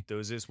insurance money. there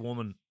was this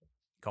woman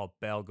called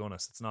Belle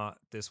Gunness. It's not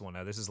this one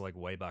now. This is like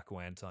way back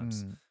when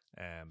times,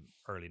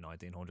 early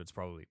 1900s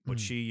probably. But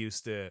she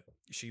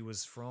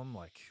was from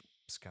like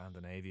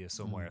Scandinavia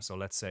somewhere. So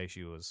let's say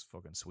she was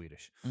fucking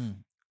Swedish.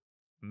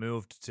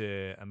 Moved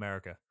to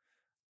America,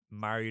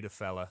 married a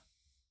fella.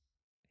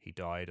 He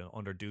died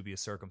under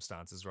dubious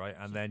circumstances, right?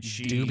 And then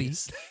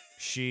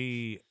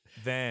she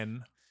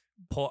then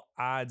put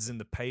ads in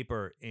the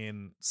paper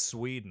in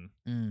Sweden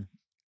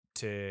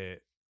to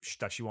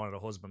that she wanted a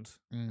husband.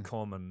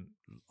 Come and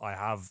I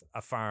have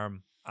a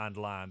farm and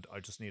land. I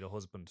just need a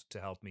husband to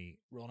help me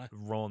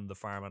run the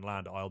farm and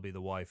land. I'll be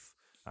the wife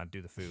and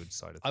do the food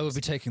side of things. I would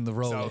be taking the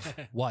role of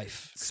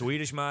wife.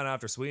 Swedish man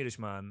after Swedish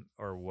man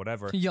or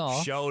whatever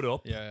showed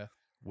up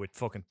with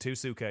fucking 2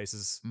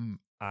 suitcases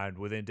and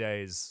within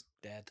days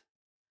dead.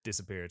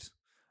 Disappeared.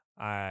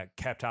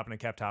 Kept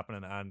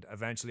happening, and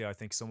eventually I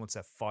think someone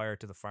set fire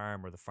to the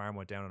farm, or the farm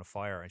went down in a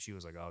fire, and she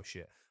was like, oh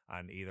shit,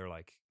 and either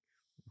like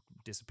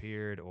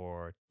disappeared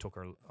or took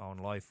her own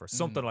life or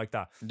something like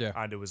that.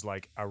 And it was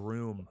like a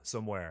room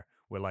somewhere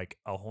with like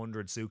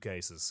 100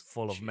 suitcases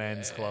full of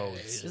men's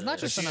clothes. Isn't that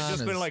just she's bananas?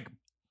 just been like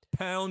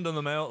pounding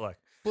them out like.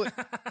 But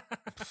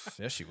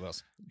yes, she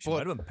was. She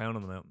might have been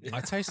pounding them out.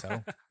 I'd say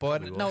so.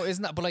 But no,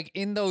 isn't that? But like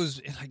in those,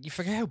 like you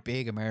forget how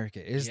big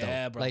America is,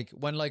 though. Bro. Like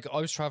when like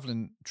I was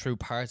traveling through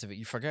parts of it,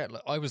 you forget.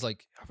 Like, I was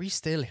like, are we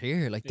still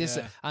here? Like this,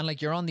 and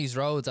like you're on these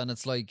roads, and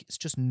it's like it's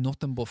just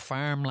nothing but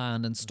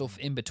farmland and stuff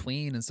in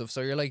between and stuff.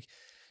 So you're like,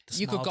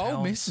 you could go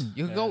towns. missing.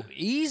 You could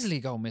easily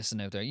go missing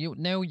out there. You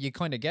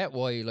kind of get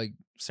why like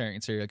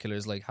certain serial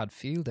killers like had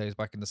field days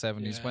back in the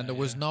 70s when there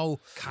was no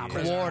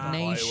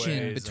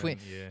coordination between.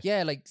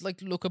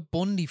 Like look at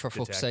Bundy for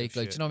fuck's sake.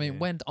 Like, do you know what I mean?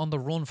 Went on the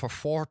run for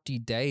 40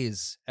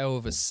 days out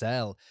of his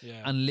cell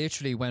and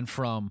literally went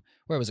from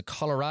where was it,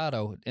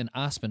 Colorado in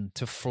Aspen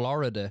to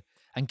Florida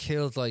and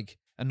killed like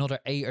another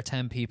 8 or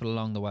 10 people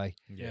along the way.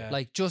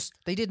 Like just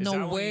they didn't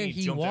know where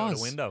he was. Out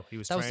the window? He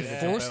was that was the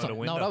first time.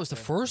 No, that was the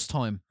first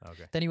time.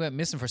 Okay. Then he went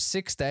missing for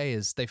 6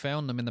 days. They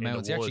found him in the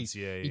mountains. Woods,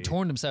 he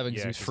turned himself in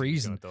because he was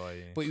freezing.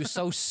 But he was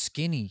so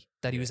skinny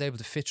that he was able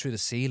to fit through the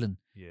ceiling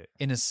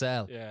in his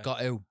cell.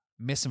 Got out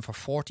missing for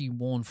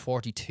 41,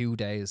 42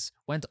 days.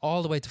 Went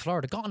all the way to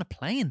Florida. Got on a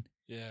plane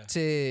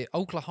to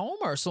Oklahoma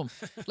or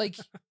something. Like,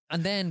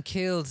 and then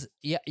killed.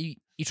 Yeah, he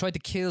tried to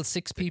kill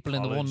 6 people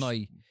in the one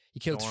night. He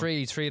killed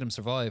 3 of them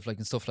survived, like,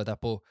 and stuff like that.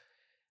 But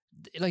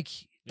like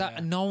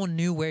that, no one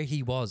knew where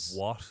he was.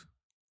 What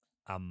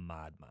a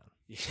madman!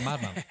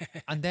 Madman.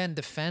 And then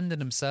defended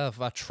himself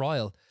at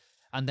trial.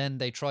 And then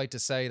they tried to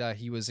say that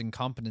he was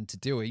incompetent to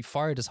do it. He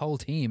fired his whole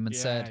team and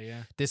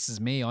said, "This is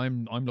me.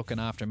 I'm looking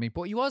after me."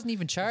 But he wasn't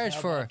even charged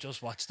for.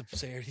 Just watch the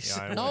series.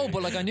 No,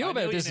 but like I knew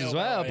about this as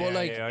well. But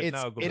like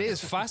it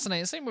is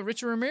fascinating. Same with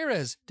Richard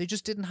Ramirez. They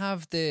just didn't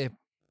have the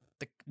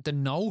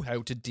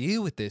know-how to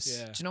deal with this.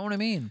 Do you know what I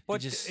mean?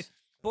 But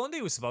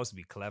Bundy was supposed to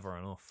be clever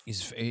enough.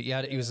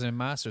 He was a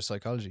master of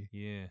psychology.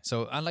 Yeah.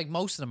 So, and like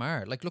most of them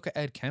are. Like look at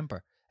Ed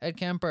Kemper. Ed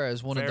Kemper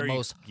is one of the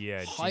most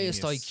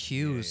highest genius.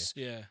 IQs.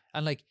 Yeah.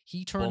 And like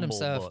he turned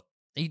himself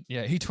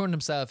he turned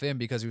himself in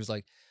because he was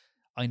like,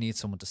 I need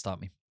someone to stop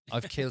me.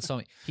 I've killed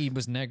someone. He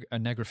was a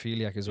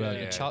necrophiliac as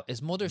well.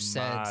 His mother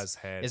said,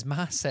 his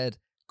ma said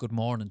good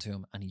morning to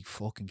him, and he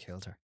fucking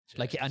killed her.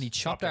 Like, and he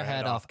chopped her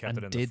head off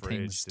and did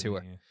things to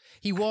her.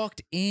 He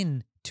walked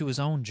in to his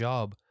own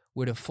job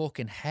with a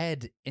fucking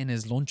head in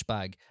his lunch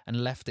bag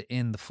and left it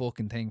in the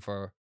fucking thing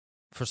for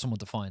someone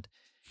to find.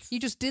 He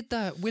just did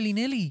that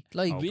willy-nilly.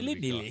 Like,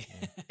 willy-nilly.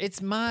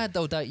 It's mad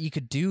though that you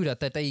could do that.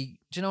 That they, do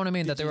you know what I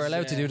mean? That they were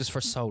allowed to do this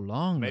for so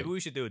long. Maybe we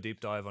should do a deep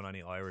dive on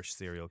any Irish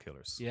serial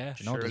killers. Yeah,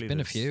 there's been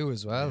a few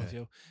as well.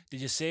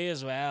 Did you see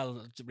as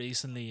well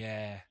recently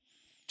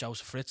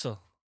Joseph Fritzl?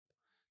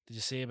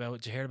 Did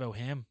you hear about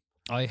him?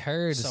 I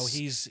heard. So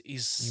he's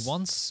he's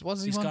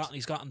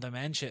gotten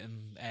dementia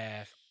in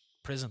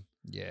prison.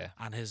 Yeah,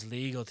 and his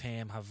legal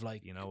team have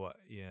like, you know what?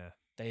 Yeah,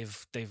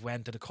 they've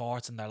went to the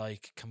courts and they're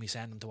like, can we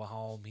send him to a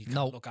home? He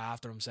can't look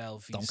after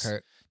himself. He's don't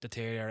care.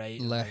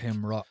 Deteriorating. Let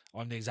him rot.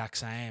 I'm the exact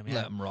same.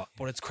 Let him rot.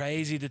 But it's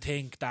crazy to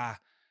think that.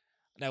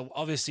 Now,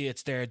 obviously,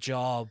 it's their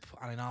job,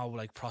 and I know,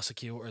 like,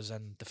 prosecutors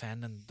and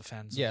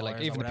defense. Yeah,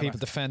 like even the people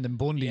defending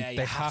Bundy,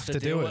 they have to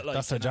do it. Like,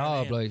 that's their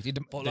job. Like, they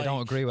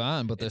don't agree with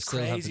Anne, but they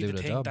still have to do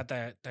their job. It's crazy to think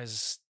that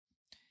there's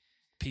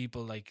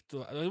people like,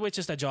 which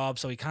is their job,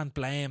 so we can't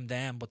blame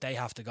them, but they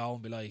have to go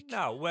and be like,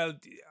 no. Well,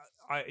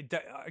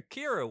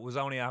 Kira was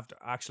only after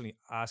actually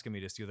asking me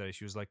this the other day.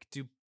 She was like,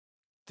 "Do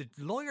the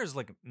lawyers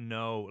like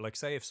know? Like,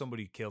 say if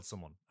somebody killed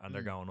someone and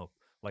they're going up."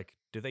 Like,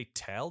 do they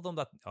tell them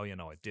that, oh, you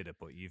know, I did it,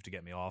 but you have to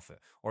get me off it?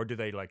 Or do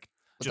they, like,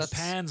 just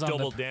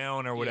double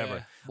down or whatever?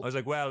 Yeah. I was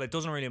like, well, it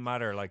doesn't really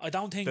matter. Like, I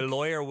don't think the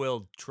lawyer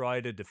will try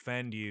to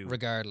defend you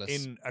regardless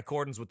in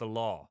accordance with the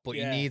law. But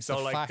you need so,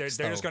 the like, facts,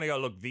 they're just going to go,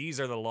 look, these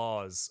are the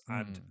laws.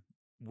 And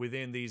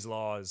within these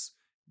laws,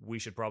 we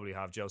should probably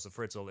have Joseph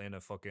Fritzl in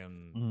a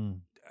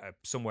fucking...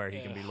 somewhere he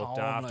can be looked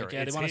after. Like,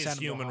 it's his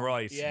human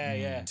right.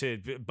 Yeah.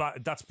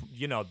 But that's,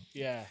 you know.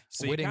 Yeah.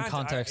 So within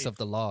context of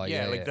the law.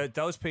 Like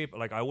those people,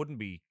 like I wouldn't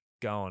be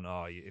going,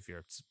 oh, if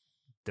you're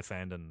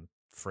defending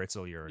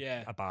Fritzl, you're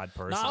Yeah. a bad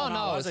person.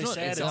 no, as I it's not-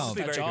 said, it's it's not.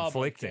 their very job,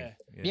 like, conflicting.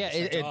 Yeah,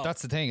 it's their job.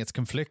 that's the thing. It's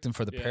conflicting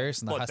for the Yeah.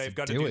 person that But has they've to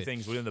got to do do it.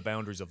 things within the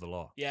boundaries of the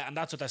law. Yeah, and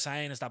that's what they're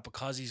saying is that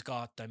because he's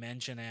got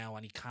dementia now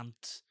and he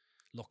can't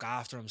look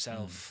after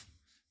himself,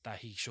 that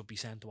he should be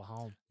sent to a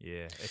home.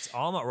 Yeah, it's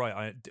almost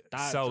right.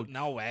 So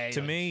no way. to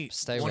like, me,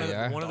 Stay one where of you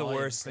the, are. one of the Die in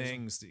worst prison.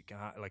 things, that you can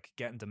like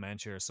getting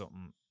dementia or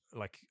something,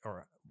 like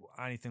or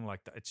anything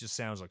like that. It just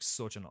sounds like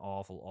such an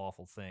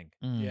awful thing.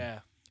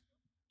 yeah,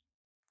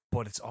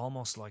 But it's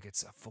almost like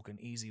it's a fucking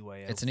easy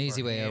way out. It's an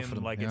easy way out for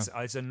them, Like yeah.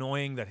 it's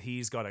annoying that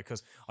he's got it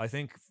because I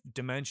think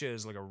dementia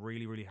is like a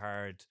really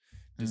hard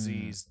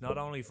disease, not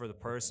only for the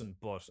person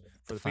but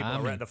for the people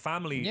family. around the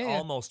family, Yeah, yeah.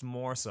 almost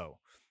more so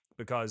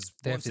because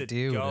They have once to it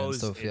deal with it and goes,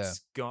 stuff, yeah.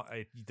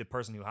 it's the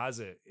person who has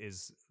it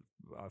is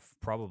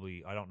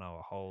probably I don't know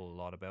a whole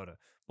lot about it,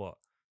 but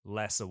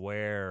less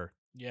aware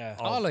yeah.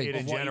 of like, it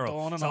in of what he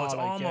general. done and So it's all,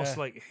 like, almost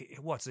yeah. like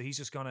what? So he's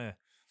just gonna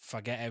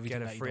Forget everything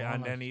get that it he free, done,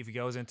 and like. then if he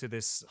goes into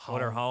this Home.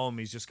 other home,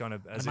 he's just gonna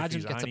as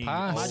Imagine if he's gets a any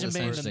pass, old Imagine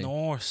being the essentially.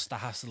 nurse that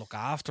has to look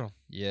after him.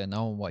 Yeah,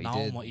 knowing what he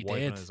Knowing did. what he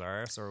wiping did. his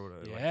arse or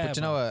whatever. Yeah, But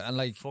you know what? And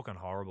like, Fucking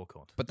horrible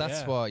cunt. but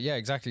that's Yeah. what, yeah,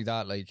 exactly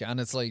that. Like, and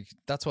it's like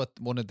that's what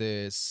one of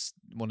the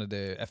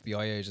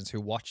FBI agents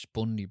who watched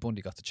Bundy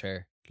got the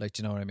chair. Like,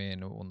 do you know what I mean?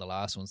 One of the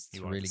last ones You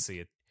to want really. to see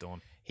it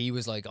done. He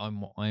was like,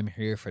 I'm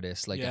here for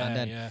this. Like, yeah, and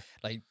then yeah.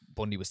 like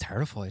Bundy was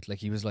terrified. Like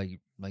he was like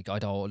I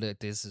don't.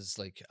 This is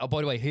like. Oh,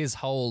 by the way, his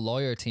whole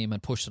lawyer team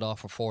had pushed it off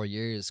for 4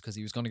 years because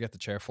he was going to get the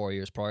chair 4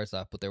 years prior to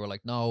that. But they were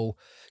like, no,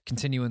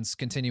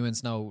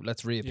 continuance. No,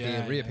 let's reappeal.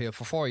 Yeah, reappeal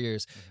for 4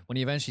 years. When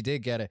he eventually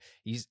did get it,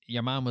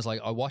 your man was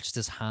like, I watched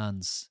his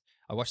hands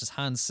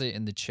sit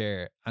in the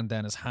chair, and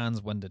then his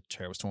hands when the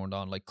chair was turned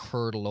on, like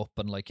curdle up,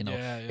 and like Yeah,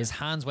 yeah. his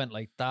hands went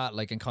like that,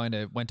 like and kind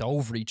of went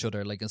over each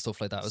other, like and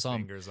stuff like that. It was on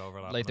Fingers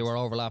overlapping. like they were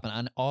overlapping,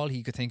 and all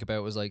he could think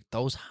about was like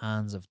those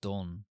hands have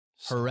done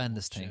So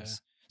horrendous much,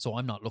 things. So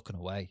I'm not looking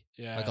away.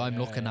 Yeah, Like I'm yeah,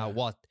 looking yeah. at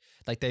what,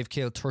 like they've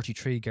killed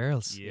 33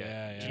 girls. Yeah,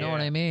 Yeah, Do you know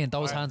what I mean?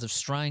 Those I- hands have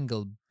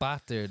strangled,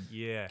 battered.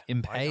 Yeah,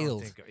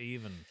 Impaled. I don't think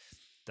even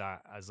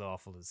that as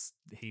awful as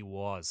he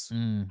was,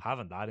 Mm.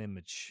 having that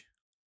image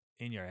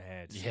in your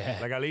head. Yeah.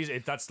 like at least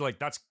that's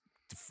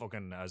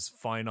fucking as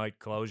finite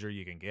closure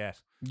you can get.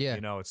 Yeah.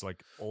 You know, it's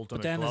like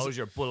ultimate then is it-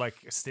 closure. But like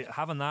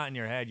having that in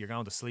your head, you're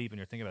going to sleep and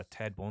you're thinking about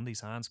Ted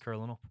Bundy's hands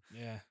curling up.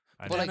 Yeah.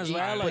 And But then- like, as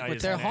well, like, I with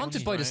just they're think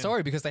haunted by the Bundy's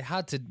story because they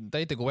had to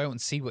go out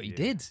and see what he Yeah.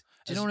 did.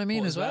 Do you know what I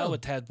mean? But As well.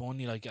 with Ted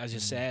Bundy, like as you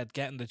said,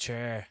 getting the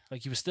chair,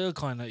 like he was still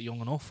kind of young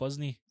enough,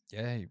 wasn't he?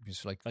 Yeah, he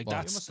was like Like, well, he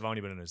that's- must have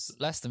only been in his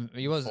less than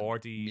he was.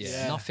 40s. Yeah,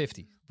 Yeah. not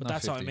 50. But not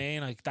that's what I 50.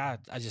 mean. Like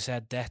that, as you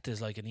said, death is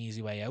like an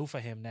easy way out for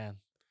him. Then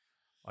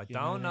I You know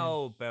what I don't mean?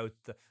 know about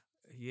the.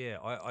 Yeah,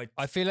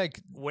 I feel like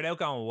without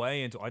going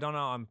way into, I don't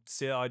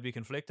know. I'd be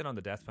conflicted on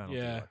the death penalty.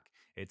 Yeah. Like,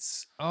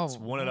 it's oh,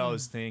 one of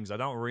those things. I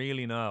don't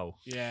really know.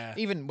 yeah,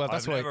 even well,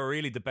 that's I've why never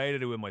really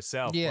debated it with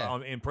myself. Yeah.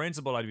 But in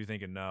principle, I'd be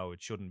thinking, no,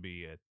 it shouldn't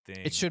be a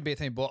thing. it should be a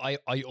thing. But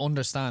I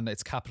understand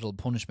it's capital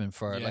punishment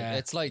for like Yeah.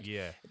 it's like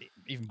Yeah,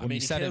 even I when mean, he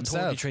he said it killed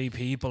himself. 23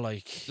 people.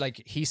 Like Like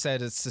he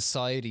said, it's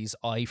society's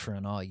eye for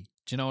an eye.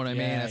 Do you know what I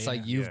mean? Yeah, It's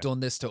like yeah. you've Yeah. done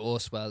this to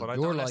us. Well, but I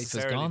your don't life is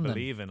necessarily gone. Then.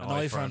 believe in an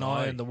eye for an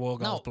eye, and the world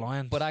goes No,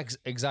 blind. But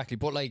exactly.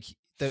 But like,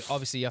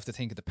 obviously, you have to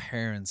think of the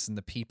parents and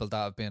the people that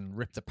have been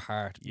ripped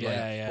apart. Yeah,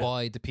 by, yeah.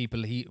 by the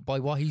people by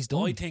what he's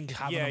done. I think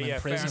having Yeah, him yeah,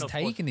 in fair prison, enough,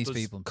 taking but these does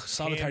people.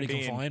 solitary him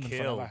being confinement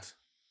killed forever.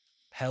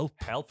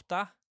 Help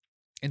that?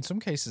 In some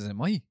cases, it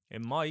might.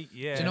 It might.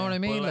 Yeah. Do you know what I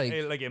mean?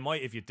 But, Like- it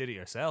might if you did it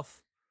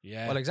yourself.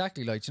 Yeah. Well,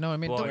 exactly. Like, do you know what I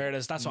mean? But Don't-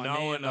 Whereas that's what I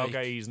knowing, mean. Like,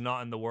 okay, he's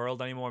not in the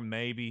world anymore,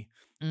 maybe.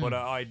 Mm. But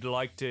I'd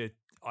like to.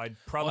 I'd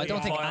probably. I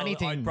don't think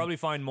anything- I'd probably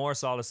find more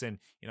solace in.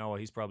 You know what?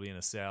 He's probably in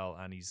a cell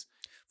and he's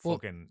Well-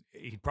 fucking.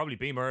 He'd probably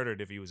be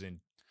murdered if he was in.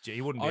 He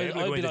wouldn't be I'd- able to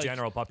I'd go be into like,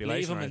 general population.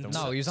 leave him Or in-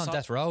 anything. no, he was on So-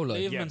 death row. Like,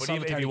 leave him Yeah, in but even if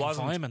solitary he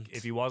wasn't, confinement.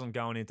 if he wasn't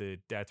going into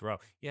death row,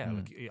 yeah,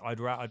 like,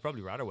 I'd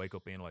probably rather wake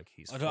up being like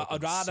he's. I'd fucking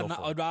rather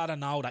suffering. I'd rather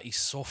know that he's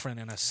suffering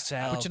in a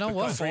cell. But you know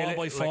what? Four Really,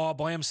 by like, four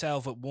by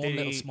himself with one did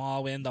little he-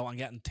 small window and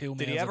getting 2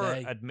 Did meals he ever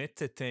a day. admit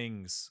to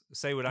things?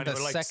 Say with the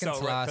anyone like second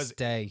so, to right, 'cause last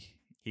day,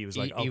 he was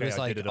he, like, okay, he was I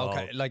like, did it all.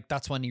 okay, like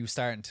that's when he was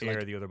starting to Here are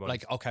like, the other bodies.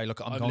 like, okay,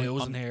 look, I'm I'm going.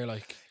 losing I'm- here.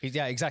 Like,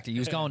 Yeah, exactly. He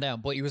was going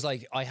down, but he was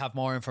like, I have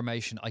more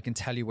information. I can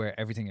tell you where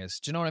everything is.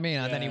 Do you know what I mean?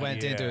 And then he Yeah.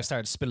 went into Yeah. it,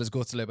 started to spill his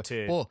guts a little bit.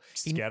 To But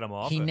he, get him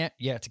off he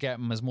it. to get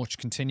him as much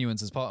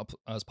continuance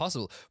as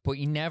possible. But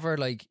he never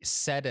like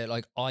said it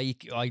like I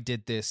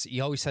did this. He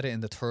always said it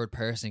in the third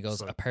person. He goes,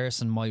 So- a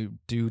person might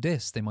do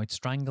this. They might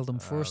strangle them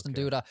first and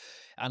okay. do that.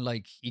 And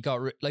like he got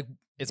like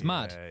it's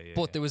mad. Yeah,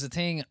 But yeah. there was a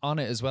thing on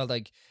it as well.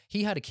 Like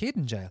he had a kid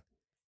in jail.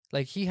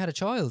 Like he had a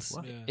child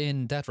Yeah.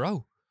 in death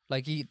row.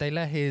 Like they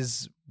let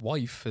his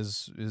wife,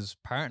 his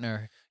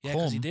partner, yeah,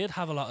 because he come. did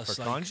have a lot of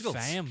For like conjugals.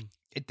 fame.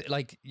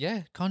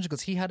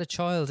 conjugals. He had a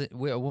child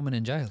with a woman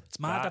in jail. It's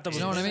mad that there was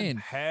you know what I women- mean?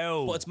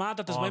 How? But it's mad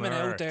that there's on women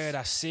out earth? there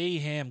that see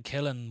him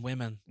killing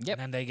women, Yep.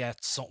 and then they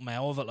get something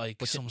out of it, like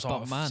But some but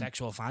sort of man,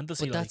 sexual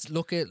fantasy. But that's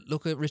look at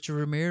Richard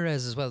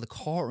Ramirez as well. The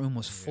courtroom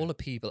was full of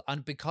people,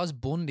 and because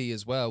Bundy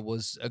as well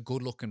was a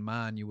good looking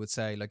man, you would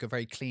say, like a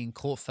very clean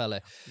cut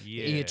fella.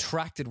 Yeah. He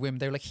attracted women.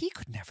 They were like, he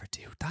could never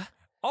do that.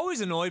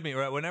 Always annoyed me,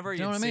 right? Whenever Do you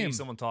you know what I see mean?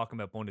 someone talking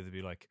about Bundy, they'd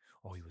be like,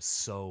 "Oh, he was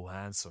so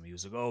handsome." He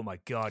was like, "Oh my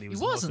god, he was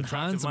wasn't the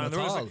most attractive handsome man." at There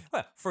was all. like,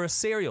 well, for a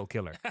serial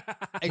killer,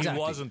 Exactly. he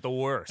wasn't the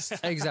worst.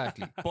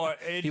 Exactly. But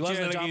He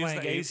wasn't a John he was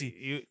Wayne the-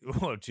 Gacy.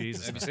 oh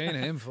Jesus! Have you seen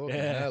him? Fucking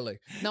Yeah. hell,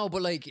 like. No,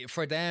 but like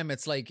for them,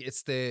 it's like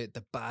it's the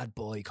bad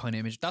boy kind of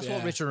image. That's what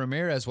Yeah. Richard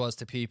Ramirez was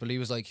to people. He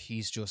was like,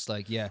 he's just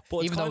like, yeah. But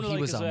it's even though kinda he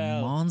like was as a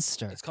well,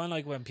 monster. It's kind of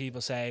like when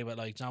people say, "But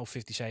like,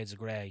 50 Shades of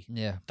Grey."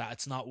 Yeah. That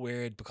it's not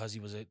weird because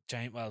he was a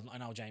well, I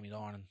know Jamie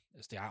Dornan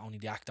is only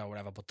the actor or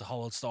whatever, but the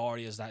whole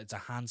story is that it's a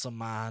handsome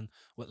man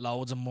with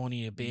loads of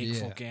money, a big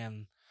Yeah.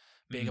 fucking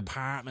big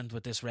apartment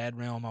with this red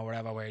room or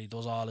whatever where he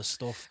does all his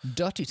stuff.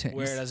 Dirty things.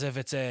 Whereas if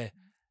it's a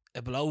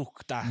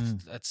bloke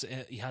that's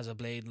he has a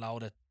blade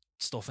load of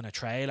stuff in a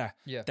trailer,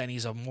 Yeah. then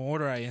he's a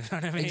murderer. You know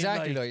what I mean?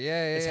 Exactly. Like,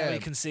 yeah. It's how you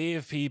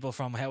conceive people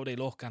from how they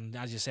look, and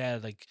as you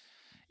said, like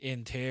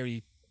in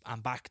theory.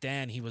 And back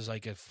then, he was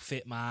like a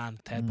fit man.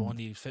 Ted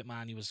Bundy, he was a fit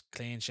man. He was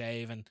clean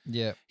shaven.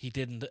 Yeah. He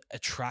didn't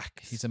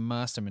attract He's a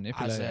master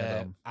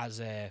manipulator. as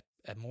a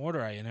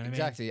murderer. You know what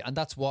Exactly. And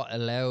that's what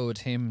allowed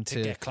him I mean? to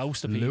To get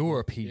close to people.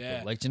 lure people.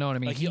 Yeah. Like, do you know what I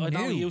mean? Like I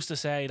know he used to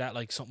say that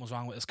like something was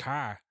wrong with his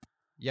car.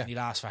 Yeah. And he'd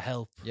ask for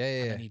help. Yeah, And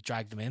yeah. then he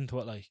dragged them into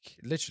it. Like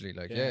Literally,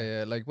 like, Yeah.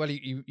 yeah. Like, well,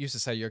 he used to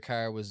say your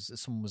car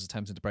someone was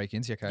attempting to break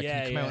into your car.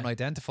 Yeah, Can you come out yeah. and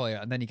identify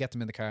it? And then you get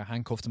them in the car,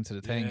 handcuffed them to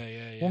the thing.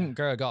 Yeah. One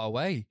girl got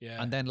away. Yeah.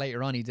 And then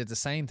later on, he did the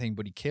same thing,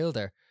 but he killed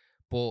her.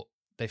 But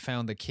they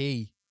found the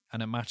key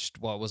and it matched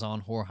what was on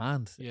her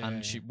hand. Yeah,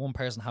 and yeah. one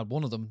person had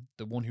one of them,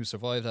 the one who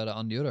survived had it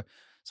on the other.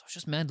 So it's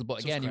just mental. But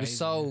It's again, just he was crazy,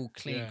 so yeah.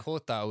 clean Yeah.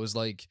 cut that it was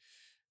like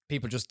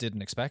people just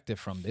didn't expect it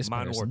from this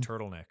Man wore person.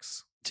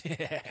 turtlenecks.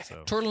 Yeah.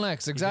 So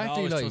Turtlenecks,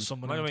 exactly. Like Like,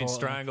 someone might have in been total.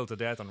 strangled to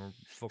death and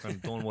fucking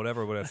done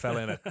whatever with a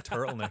fella in a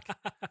turtleneck.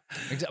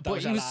 But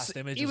was he our was last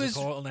image, he was was a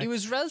turtleneck. he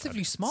was relatively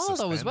And small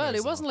though as well. It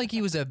suspenders wasn't and like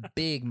he was a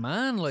big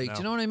man. Like, do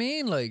you No. know what I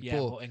mean? Like, Yeah,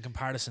 but but in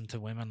comparison to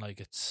women, like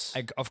it's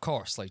of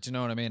course, like, do you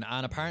know what I mean?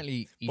 And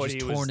apparently he But just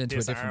he was turned into a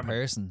different disarming.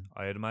 person.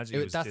 I'd imagine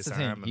he was That's the thing.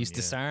 disarming. He's yeah.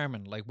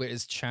 disarming, like with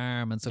his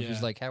charm and stuff. He's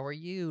Yeah. like, "How are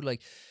you?"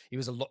 Like he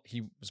was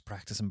he was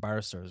practicing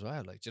barrister as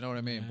well. Like, do you know what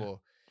I mean? Yeah. But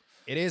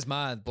it is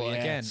mad. But yeah,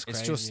 again, it's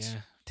crazy, just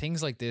yeah.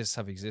 things like this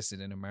have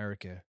existed in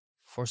America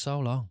for so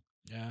long,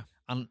 Yeah.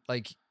 and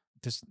like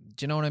this.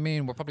 Do you know what I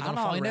mean? We're probably And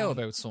gonna all find out around-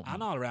 about something.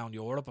 And all around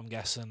Europe, I'm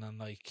guessing, and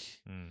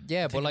like Mm.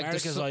 Yeah, I but think like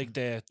America's there's like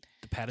the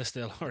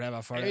pedestal or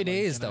whatever for it. it like,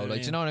 is you though. what I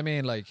Like, do you mean? know what I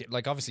mean?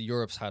 Like obviously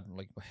Europe's had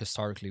like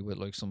historically with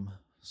like some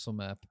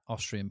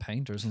Austrian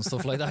painters and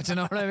stuff like that. Do you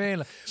know what I mean?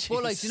 Like,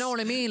 but like, do you know what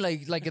I mean?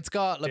 Like it's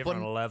got like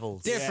Different but,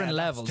 levels. different that's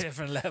levels.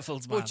 different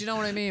levels, man. But you know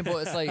what I mean? But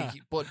it's like,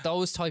 but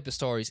those type of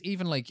stories,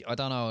 even like, I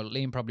don't know,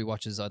 Liam probably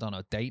watches, I don't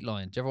know,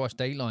 Dateline. Do you ever watch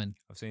Dateline?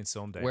 I've seen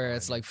some days Where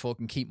it's like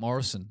fucking Keith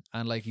Morrison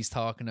and like he's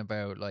talking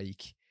about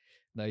like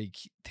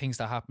things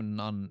that happen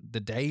on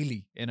the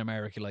daily in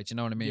America. Like, do you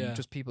know what I mean? Yeah.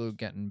 Just people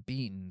getting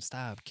beaten,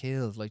 stabbed,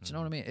 killed. Like, do you know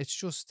what I mean? It's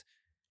just,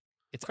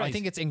 I Crazy.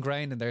 think it's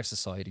ingrained in their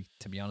society,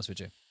 to be honest with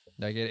you.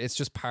 Like, it's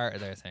just part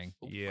of their thing.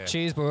 Yeah.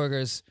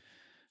 Cheeseburgers,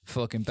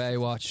 fucking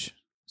Baywatch,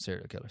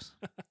 serial killers.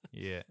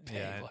 Yeah.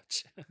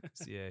 Baywatch.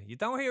 Yeah. You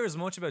don't hear as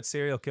much about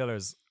serial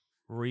killers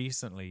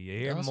recently. You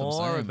hear That's what I'm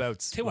more saying. about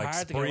too like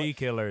hard to get away- spree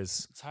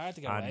killers It's hard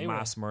to get away and with.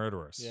 mass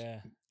murderers.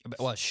 Yeah.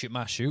 Well,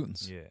 mass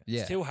shootings. Yeah. Yeah.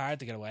 It's too hard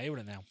to get away with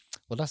it now.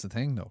 Well, that's the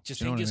thing, though. Do you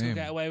Do know think what you I could mean?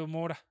 get away with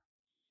murder?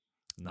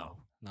 No.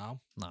 No.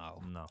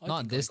 No, No. I not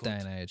in think I this could. day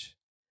and age.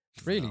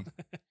 Really?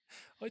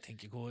 I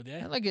think you could,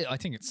 yeah. Like, I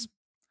think it's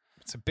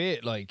a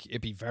bit like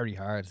it'd be very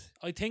hard.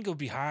 I think it would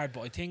be hard,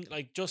 but I think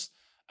like just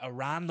a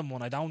random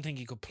one, I don't think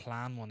you could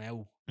plan one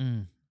out.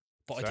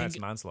 But So I that's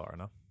think, manslaughter,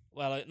 no?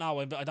 well,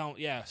 I don't,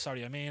 yeah,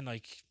 sorry, I mean,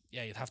 like,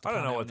 yeah, you'd have to I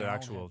don't plan know out what the your own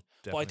actual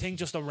head. But I think definition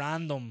just a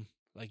random,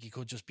 like, you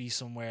could just be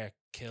somewhere,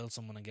 kill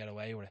someone and get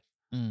away with it.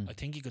 I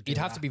think you could do You'd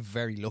have that. to be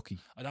very lucky.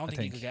 I don't I think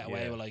you think, could get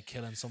away yeah. with like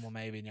killing someone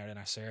maybe in your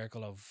inner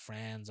circle of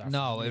friends or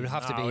No, family. it would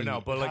have to No, be no,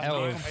 but like, out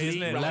no, of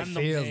isn't it left random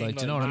field. thing, Like,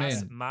 do you know what I like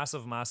mean?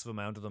 massive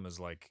amount of them is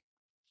like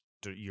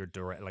your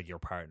direct, like your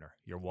partner,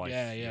 your wife,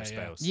 Yeah, your yeah.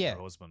 spouse, Yeah,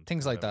 your husband,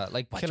 Things like whatever. that.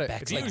 Like, Watch killer.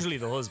 back, It's Like, usually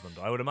the husband.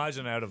 I would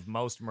imagine out of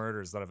most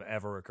murders that have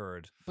ever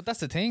occurred. but that's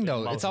the thing,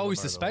 though. most It's of them always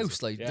are the the spouse.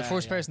 husband. Like, the Yeah,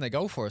 first yeah. person they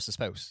go for is the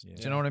spouse. Do Yeah.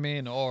 you know what I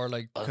mean? Or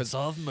like, because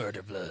Unsolved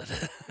murder blood.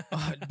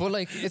 but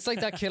like, it's like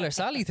that Killer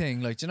Sally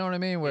thing. Like, do you know what I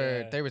mean?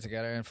 Where Yeah. they were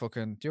together and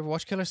fucking. Do you ever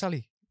watch Killer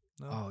Sally?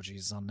 No. Oh,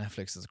 Jesus, on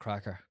Netflix. It's a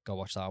cracker. Go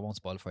watch that. I won't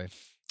spoil it for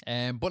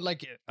you. But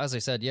like, as I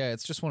said, yeah,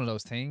 it's just one of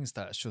those things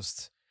that's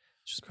just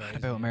mad Crazy,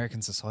 about yeah.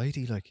 American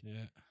society. Like,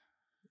 Yeah.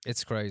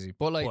 it's crazy.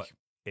 But like, But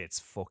it's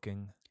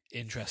fucking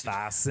Interesting.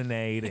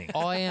 fascinating.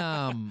 I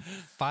am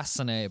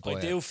fascinated by I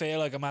it. do feel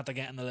like I'm after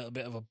getting a little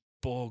bit of a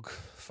bug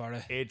for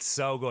it. It's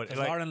so good. If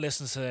Like, Lauren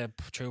listens to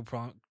true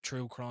crime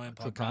True crime?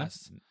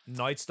 podcast,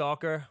 Night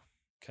Stalker,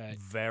 okay.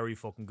 very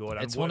fucking good.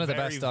 It's and one of the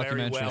very, best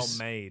very well documentaries.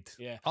 made.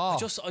 Yeah, Oh.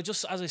 I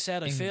just, as I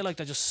said, I feel like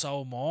they're just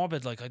so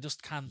morbid. Like I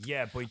just can't.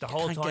 Yeah, but the I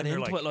whole can't time get you're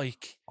into like, it.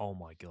 Like, oh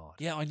my god.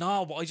 yeah, I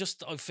know, but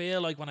I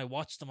feel like when I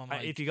watch them, I'm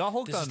like, If you got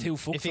hooked this on, is too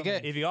fucked. if you for me.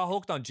 get- if you got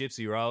hooked on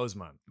Gypsy Rose,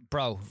 man,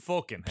 Bro,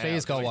 fucking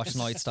please hell, go like, watch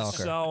Night Stalker.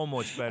 So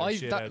much better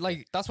shit. out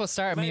there. That's what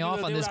started me Maybe off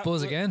we'll on do this that-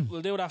 buzz we'll- again.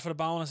 We'll do that for the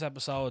bonus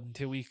episode in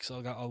 2 weeks.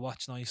 I'll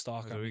watch Night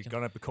Stalker. We're We can-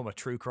 gonna become a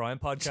true crime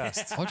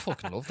podcast. I'd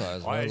fucking love that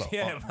as I- well.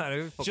 yeah, man.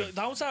 it was fucking-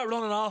 Don't start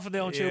running off and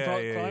doing true Yeah,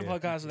 crime yeah.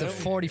 podcast. The without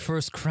me.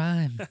 41st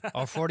crime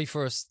or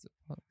 41st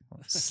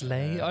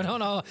slay. I don't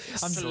know.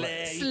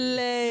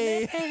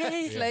 Slay.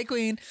 Slay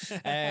queen.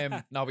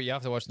 No, but you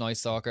have to watch Night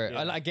Stalker.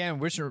 Yeah. Again,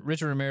 Richard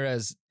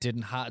Ramirez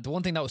didn't have the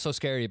one thing that was so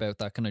scary about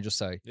that. Can I just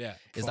say Yeah,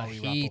 is that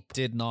before we he wrap up.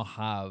 did not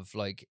have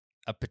like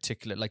a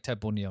particular like Ted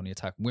Bundy only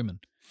attacked women.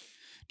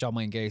 John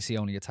Wayne Gacy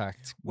only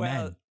attacked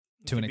well, men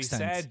to an be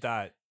extent. said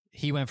that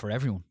He went for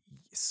everyone.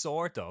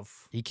 sort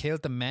of. He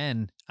killed the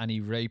men and he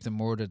raped and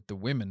murdered the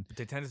women. But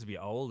they tended to be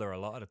older a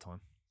lot of the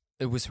time.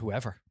 It was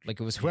whoever. Like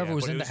it was whoever Yeah,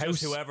 was but in it the was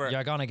just house. whoever-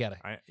 You're gonna get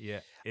it.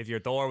 Yeah, if your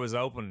door was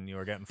open, you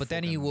were getting. But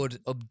then he fucking- would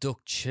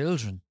abduct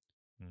children,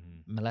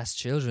 Mhm. molest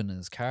children in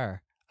his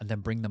car, and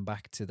then bring them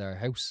back to their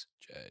house.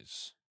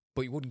 Jeez.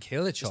 But he wouldn't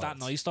kill a Is child. that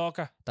Night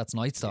Stalker? That's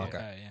Night Stalker.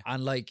 Okay, yeah.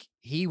 And like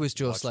he was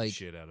just Watch the like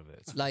shit out of it.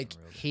 It's like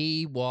fucking real.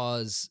 he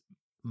was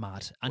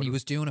mad, and he Would-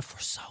 was doing it for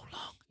so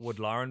long. Would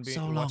Lauren be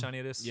so watch long. any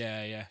of this?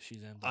 Yeah,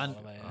 she's in. And all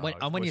of it, yeah.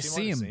 Oh, when well, you she see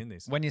might have him, seen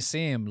these. when you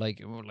see him,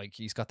 like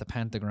he's got the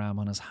pentagram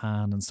on his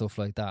hand and stuff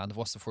like that. And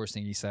what's the first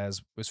thing he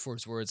says? His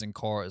first words in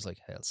court is like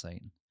 "Hail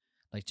Satan,"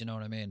 like, do you know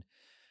what I mean?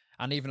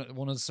 And even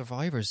one of the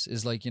survivors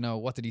is like, you know,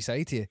 what did he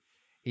say to you?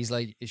 He's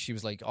like, she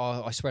was like,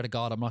 "Oh, I swear to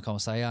God, I'm not going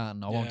to say that,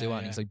 and I won't Yeah, do it."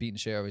 And yeah. he's like beating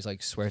shit out. He's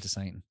like, "Swear to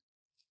Satan."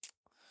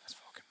 That's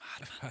fucking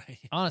mad, man. Right.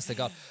 Honest to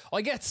God,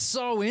 I get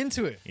so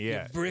into it.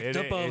 Yeah, bricked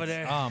up over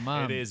there. Oh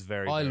man, It is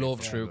very. I very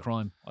love good. true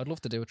crime. I'd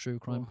love to do a true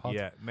crime pod.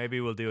 Yeah,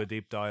 maybe we'll do a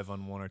deep dive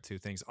on one or two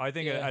things. I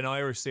think Yeah. an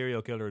Irish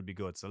serial killer would be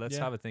good. So let's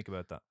Yeah. have a think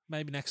about that.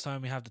 Maybe next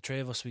time we have the three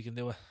of us, we can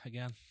do it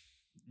again.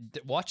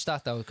 Watch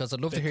that though, because I'd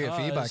love to hear your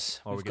feedback.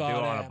 Because Or we we've could do it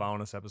got, on a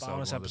bonus episode.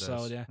 bonus one of the days.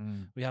 episode, yeah.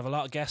 Mm. We have a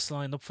lot of guests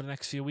lined up for the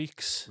next few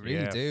weeks. Really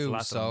Yeah, do.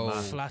 flat to the So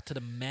mat. Flat to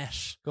the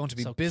Met. going to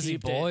be So busy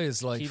keep the-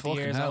 boys, like Keep the fucking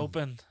ears hell.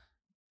 open.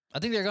 I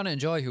think they're going to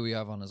enjoy who we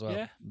have on as well.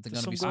 Yeah, They're there's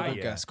going to be some some good-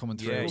 good guests coming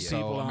Yeah, through. yeah. So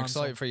People I'm on,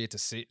 excited so- for you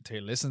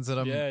to listen to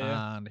them Yeah,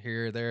 yeah. and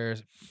hear their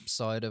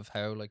side of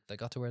how like they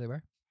got to where they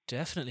were.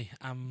 Definitely.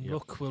 Yeah.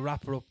 Look, we'll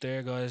wrap her up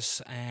there,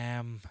 guys.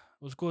 It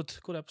was good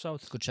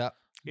episode. Good chat.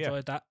 Yeah.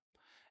 Enjoyed that.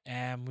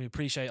 We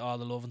appreciate all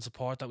the love and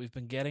support that we've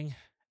been getting.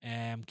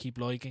 Keep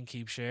liking,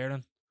 keep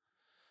sharing.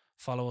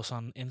 Follow us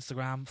on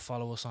Instagram.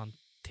 Follow us on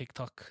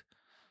TikTok.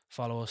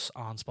 Follow us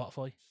on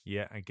Spotify.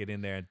 Yeah, and get in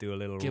there and do a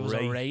little Give us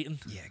a rating.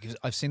 Yeah, 'cause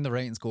I've seen the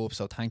ratings go up,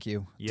 so thank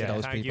you Yeah, to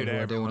those thank you people to who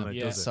are everyone doing that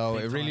it. does it. So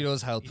Big it really time.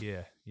 does help.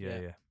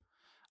 Yeah.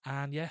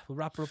 And yeah, we'll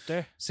wrap her up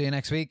there. See you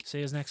next week. See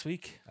you next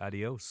week.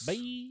 Adios.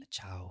 Bye.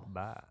 Ciao.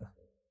 Bye.